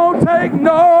 I won't take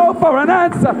no for an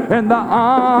answer in the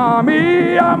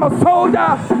army. I'm a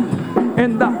soldier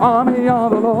in the army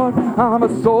of the Lord. I'm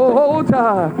a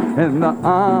soldier in the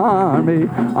army.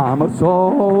 I'm a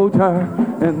soldier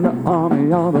in the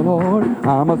army of the Lord.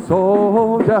 I'm a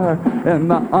soldier in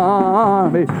the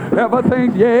army.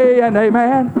 Everything's yea and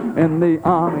amen in the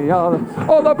army of the.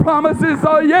 All the promises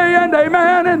are yea and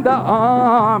amen in the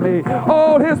army.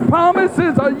 All his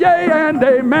promises are yea and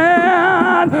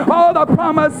amen. All the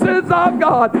promises of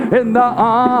God in the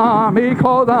army.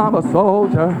 Cause I'm a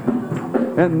soldier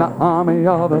in the army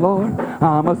of the Lord.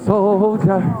 I'm a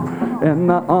soldier in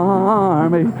the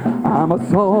army. I'm a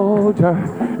soldier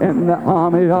in the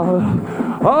army of.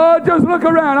 Oh, just look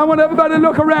around. I want everybody to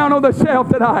look around on the shelf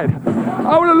tonight.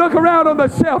 I want to look around on the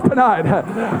shelf tonight.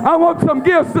 I want some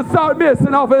gifts to start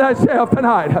missing off of that shelf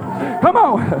tonight. Come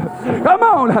on. Come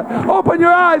on. Open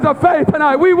your eyes of faith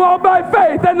tonight. We walk by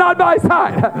faith and not by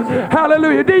sight.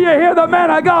 Hallelujah. Do you hear the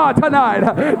man of God tonight?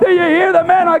 Do you hear the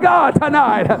man of God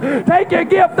tonight? Take your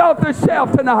gift off the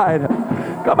shelf tonight.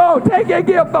 Come on. Take your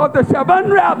gift off the shelf.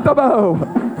 Unwrap the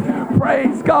bow.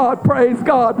 Praise God, praise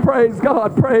God, praise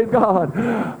God, praise God.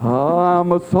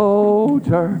 I'm a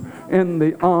soldier in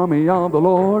the army of the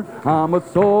Lord. I'm a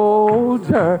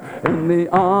soldier in the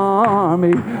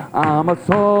army. I'm a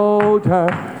soldier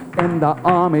in the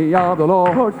army of the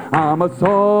Lord. I'm a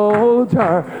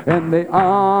soldier in the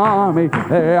army.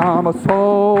 Hey, I'm a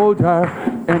soldier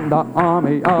in the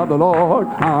army of the Lord.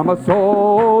 I'm a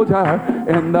soldier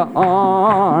in the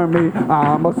army.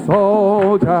 I'm a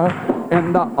soldier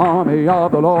in the army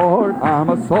of the Lord. I'm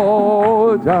a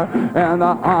soldier in the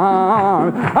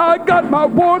army. I got my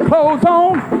war clothes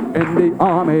on in the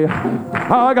army.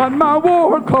 I got my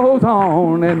war clothes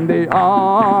on in the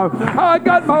army. I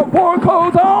got my war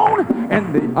clothes on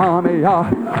in the army.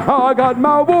 I got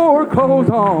my war clothes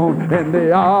on in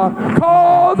the army.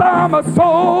 'Cause I'm a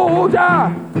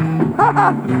soldier.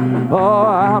 Oh,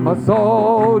 I'm a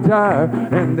soldier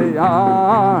in the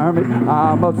army.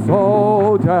 I'm a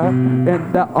soldier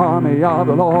in the army of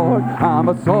the Lord. I'm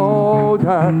a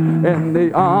soldier in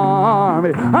the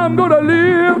army. I'm gonna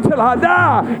live till I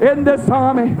die in this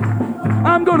army.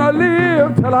 I'm gonna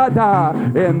live till I die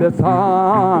in this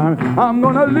army. I'm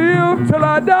gonna live till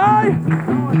I die.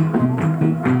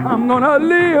 I'm gonna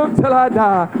live till I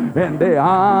die in the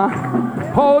army.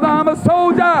 Hold on, I'm a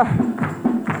soldier.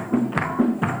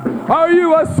 Are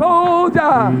you a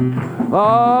soldier?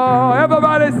 Oh,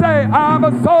 everybody say, I'm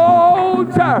a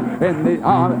soldier in the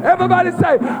army. Everybody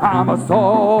say, I'm a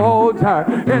soldier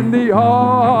in the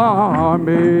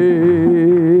army.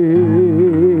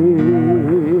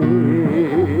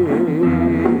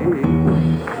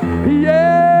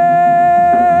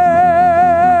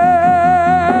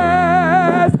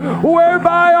 Yes,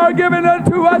 whereby are given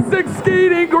unto us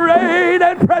exceeding great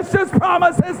and precious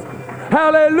promises.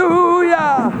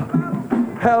 Hallelujah.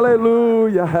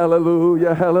 Hallelujah,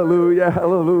 hallelujah, hallelujah,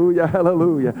 hallelujah,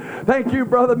 hallelujah. Thank you,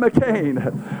 Brother McCain.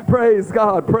 Praise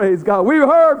God, praise God. We've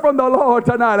heard from the Lord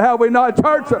tonight, have we not,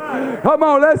 church? Come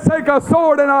on, let's take a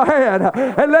sword in our hand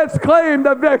and let's claim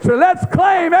the victory. Let's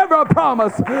claim every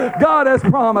promise God has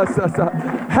promised us.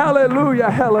 Hallelujah,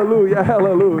 hallelujah,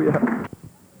 hallelujah.